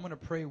going to do. I'm going to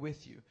pray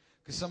with you.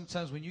 Because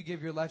sometimes when you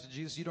give your life to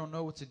Jesus, you don't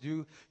know what to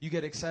do. You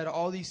get excited.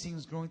 All these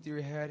things going through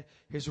your head.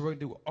 Here's what we're going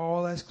to do.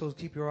 All eyes closed.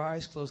 Keep your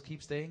eyes closed.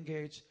 Keep stay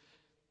engaged.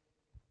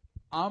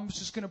 I'm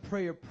just going to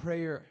pray a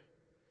prayer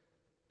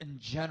in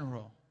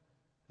general.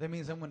 That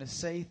means I'm going to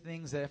say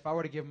things that if I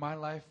were to give my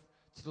life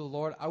to the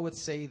Lord, I would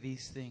say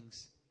these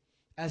things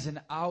as an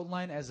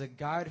outline, as a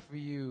guide for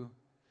you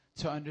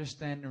to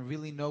understand and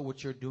really know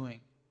what you're doing.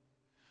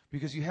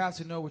 Because you have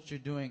to know what you're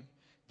doing.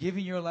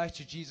 Giving your life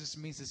to Jesus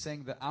means to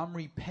saying that I'm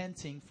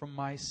repenting from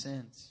my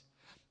sins.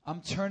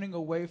 I'm turning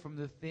away from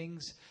the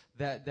things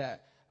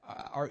that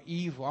are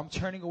evil. I'm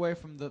turning away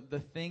from the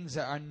things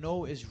that I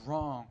know is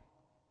wrong.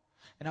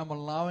 And I'm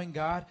allowing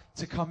God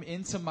to come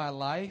into my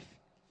life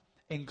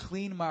and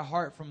clean my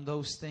heart from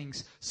those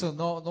things. So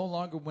no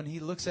longer when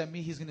He looks at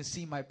me, He's going to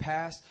see my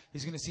past.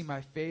 He's going to see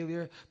my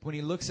failure. But when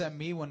He looks at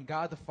me, when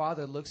God the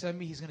Father looks at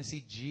me, He's going to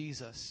see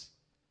Jesus.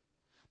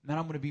 Then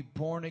I'm going to be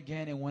born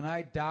again. And when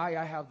I die,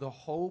 I have the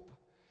hope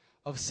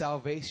of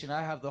salvation.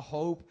 I have the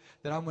hope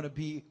that I'm going to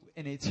be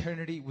in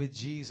eternity with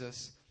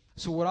Jesus.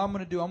 So what I'm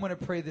going to do, I'm going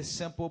to pray this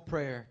simple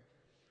prayer.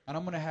 And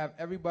I'm going to have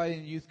everybody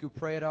in the youth group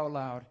pray it out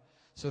loud.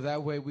 So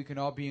that way we can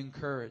all be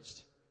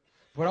encouraged.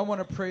 But I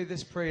want to pray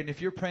this prayer. And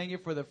if you're praying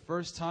it for the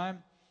first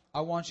time,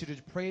 I want you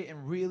to pray it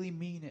and really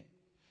mean it.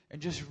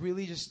 And just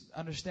really just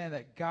understand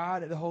that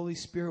God, the Holy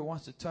Spirit,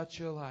 wants to touch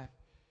your life.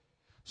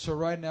 So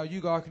right now,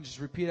 you all can just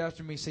repeat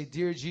after me. Say,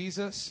 Dear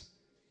Jesus.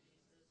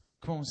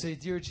 Come on, say,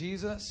 Dear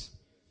Jesus.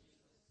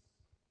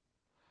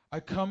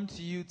 I come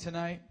to you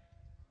tonight.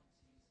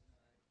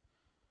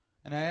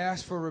 And I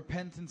ask for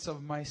repentance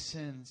of my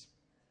sins.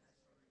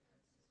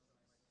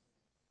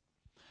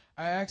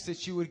 I ask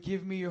that you would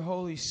give me your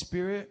Holy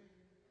Spirit.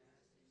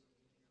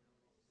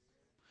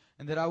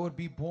 And that I would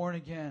be born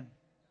again.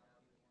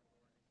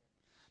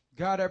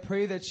 God, I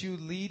pray that you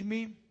lead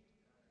me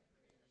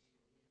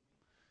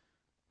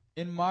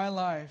in my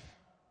life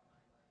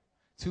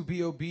to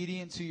be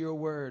obedient to your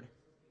word.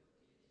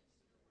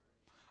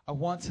 I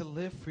want to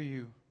live for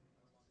you.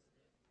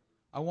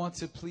 I want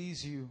to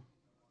please you.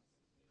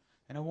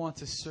 And I want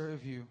to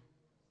serve you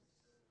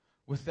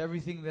with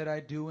everything that I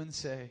do and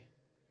say.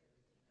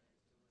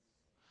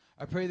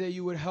 I pray that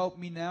you would help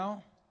me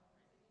now.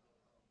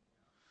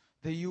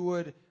 That you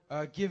would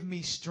give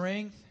me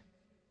strength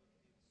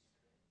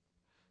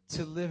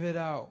to live it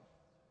out.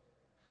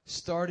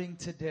 Starting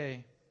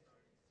today.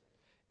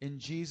 In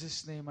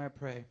Jesus' name I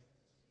pray.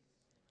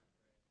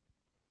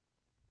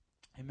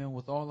 Amen.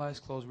 With all eyes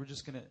closed, we're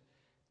just going to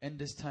end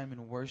this time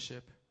in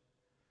worship.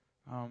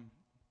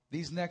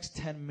 These next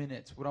 10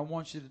 minutes, what I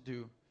want you to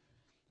do,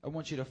 I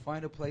want you to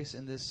find a place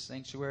in this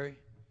sanctuary.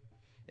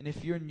 And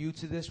if you're new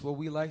to this, what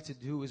we like to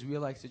do is we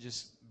like to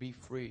just be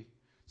free.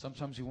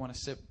 Sometimes we want to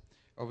sit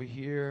over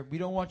here. We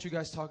don't want you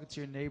guys talking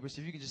to your neighbors.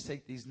 If you can just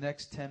take these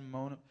next 10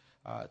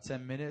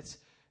 minutes,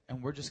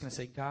 and we're just going to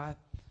say, God,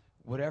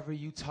 whatever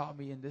you taught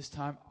me in this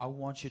time, I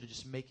want you to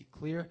just make it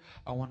clear.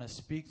 I want to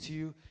speak to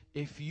you.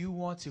 If you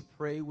want to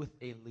pray with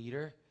a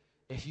leader,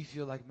 if you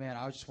feel like, man,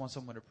 I just want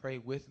someone to pray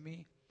with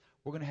me,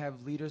 we're going to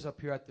have leaders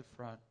up here at the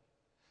front.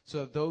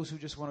 So if those who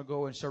just want to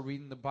go and start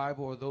reading the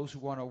Bible, or those who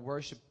want to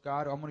worship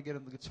God, I'm going to get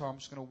on the guitar. I'm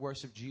just going to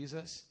worship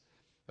Jesus.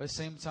 But at the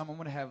same time, I'm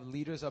going to have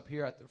leaders up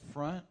here at the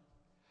front.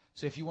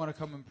 So if you want to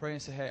come and pray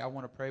and say, hey, I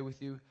want to pray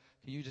with you,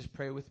 can you just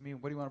pray with me?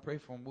 What do you want to pray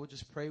for? And we'll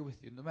just pray with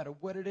you, no matter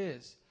what it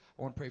is.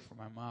 I want to pray for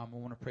my mom. I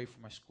want to pray for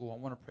my school. I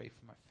want to pray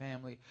for my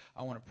family.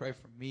 I want to pray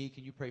for me.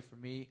 Can you pray for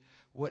me?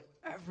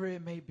 Whatever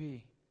it may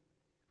be,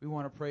 we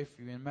want to pray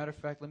for you. And matter of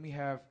fact, let me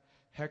have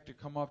Hector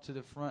come up to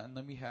the front, and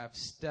let me have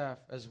Steph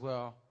as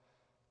well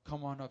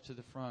come on up to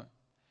the front.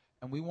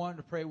 And we wanted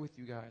to pray with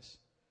you guys.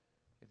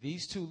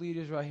 These two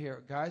leaders right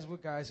here, guys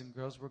with guys and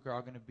girls with girls,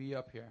 are going to be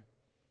up here.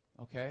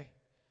 Okay?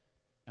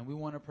 And we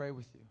want to pray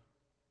with you.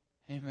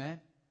 Amen?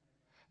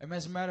 And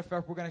as a matter of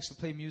fact, we're going to actually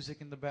play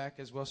music in the back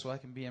as well, so I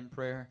can be in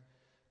prayer.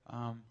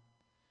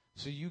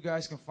 So you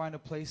guys can find a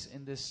place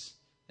in this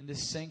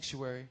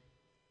sanctuary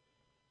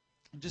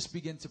and just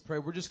begin to pray.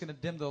 We're just going to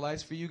dim the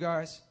lights for you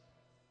guys.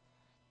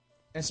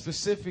 And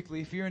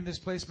specifically, if you're in this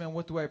place, man,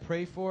 what do I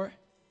pray for?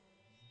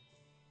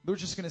 We're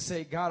just going to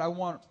say, God, I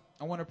want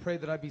to pray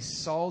that I be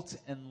salt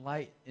and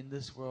light in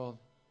this world.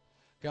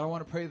 God, I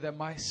want to pray that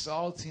my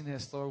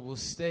saltiness, Lord, will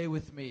stay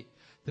with me.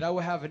 That I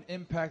will have an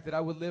impact, that I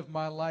would live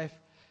my life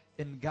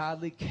in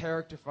godly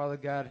character, Father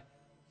God.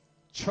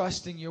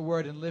 Trusting your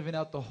word and living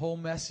out the whole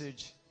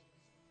message.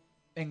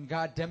 And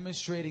God,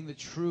 demonstrating the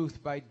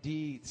truth by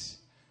deeds,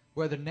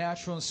 whether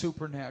natural and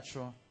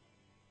supernatural.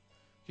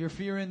 If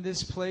you're in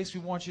this place, we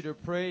want you to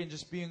pray and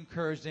just be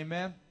encouraged.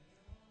 Amen.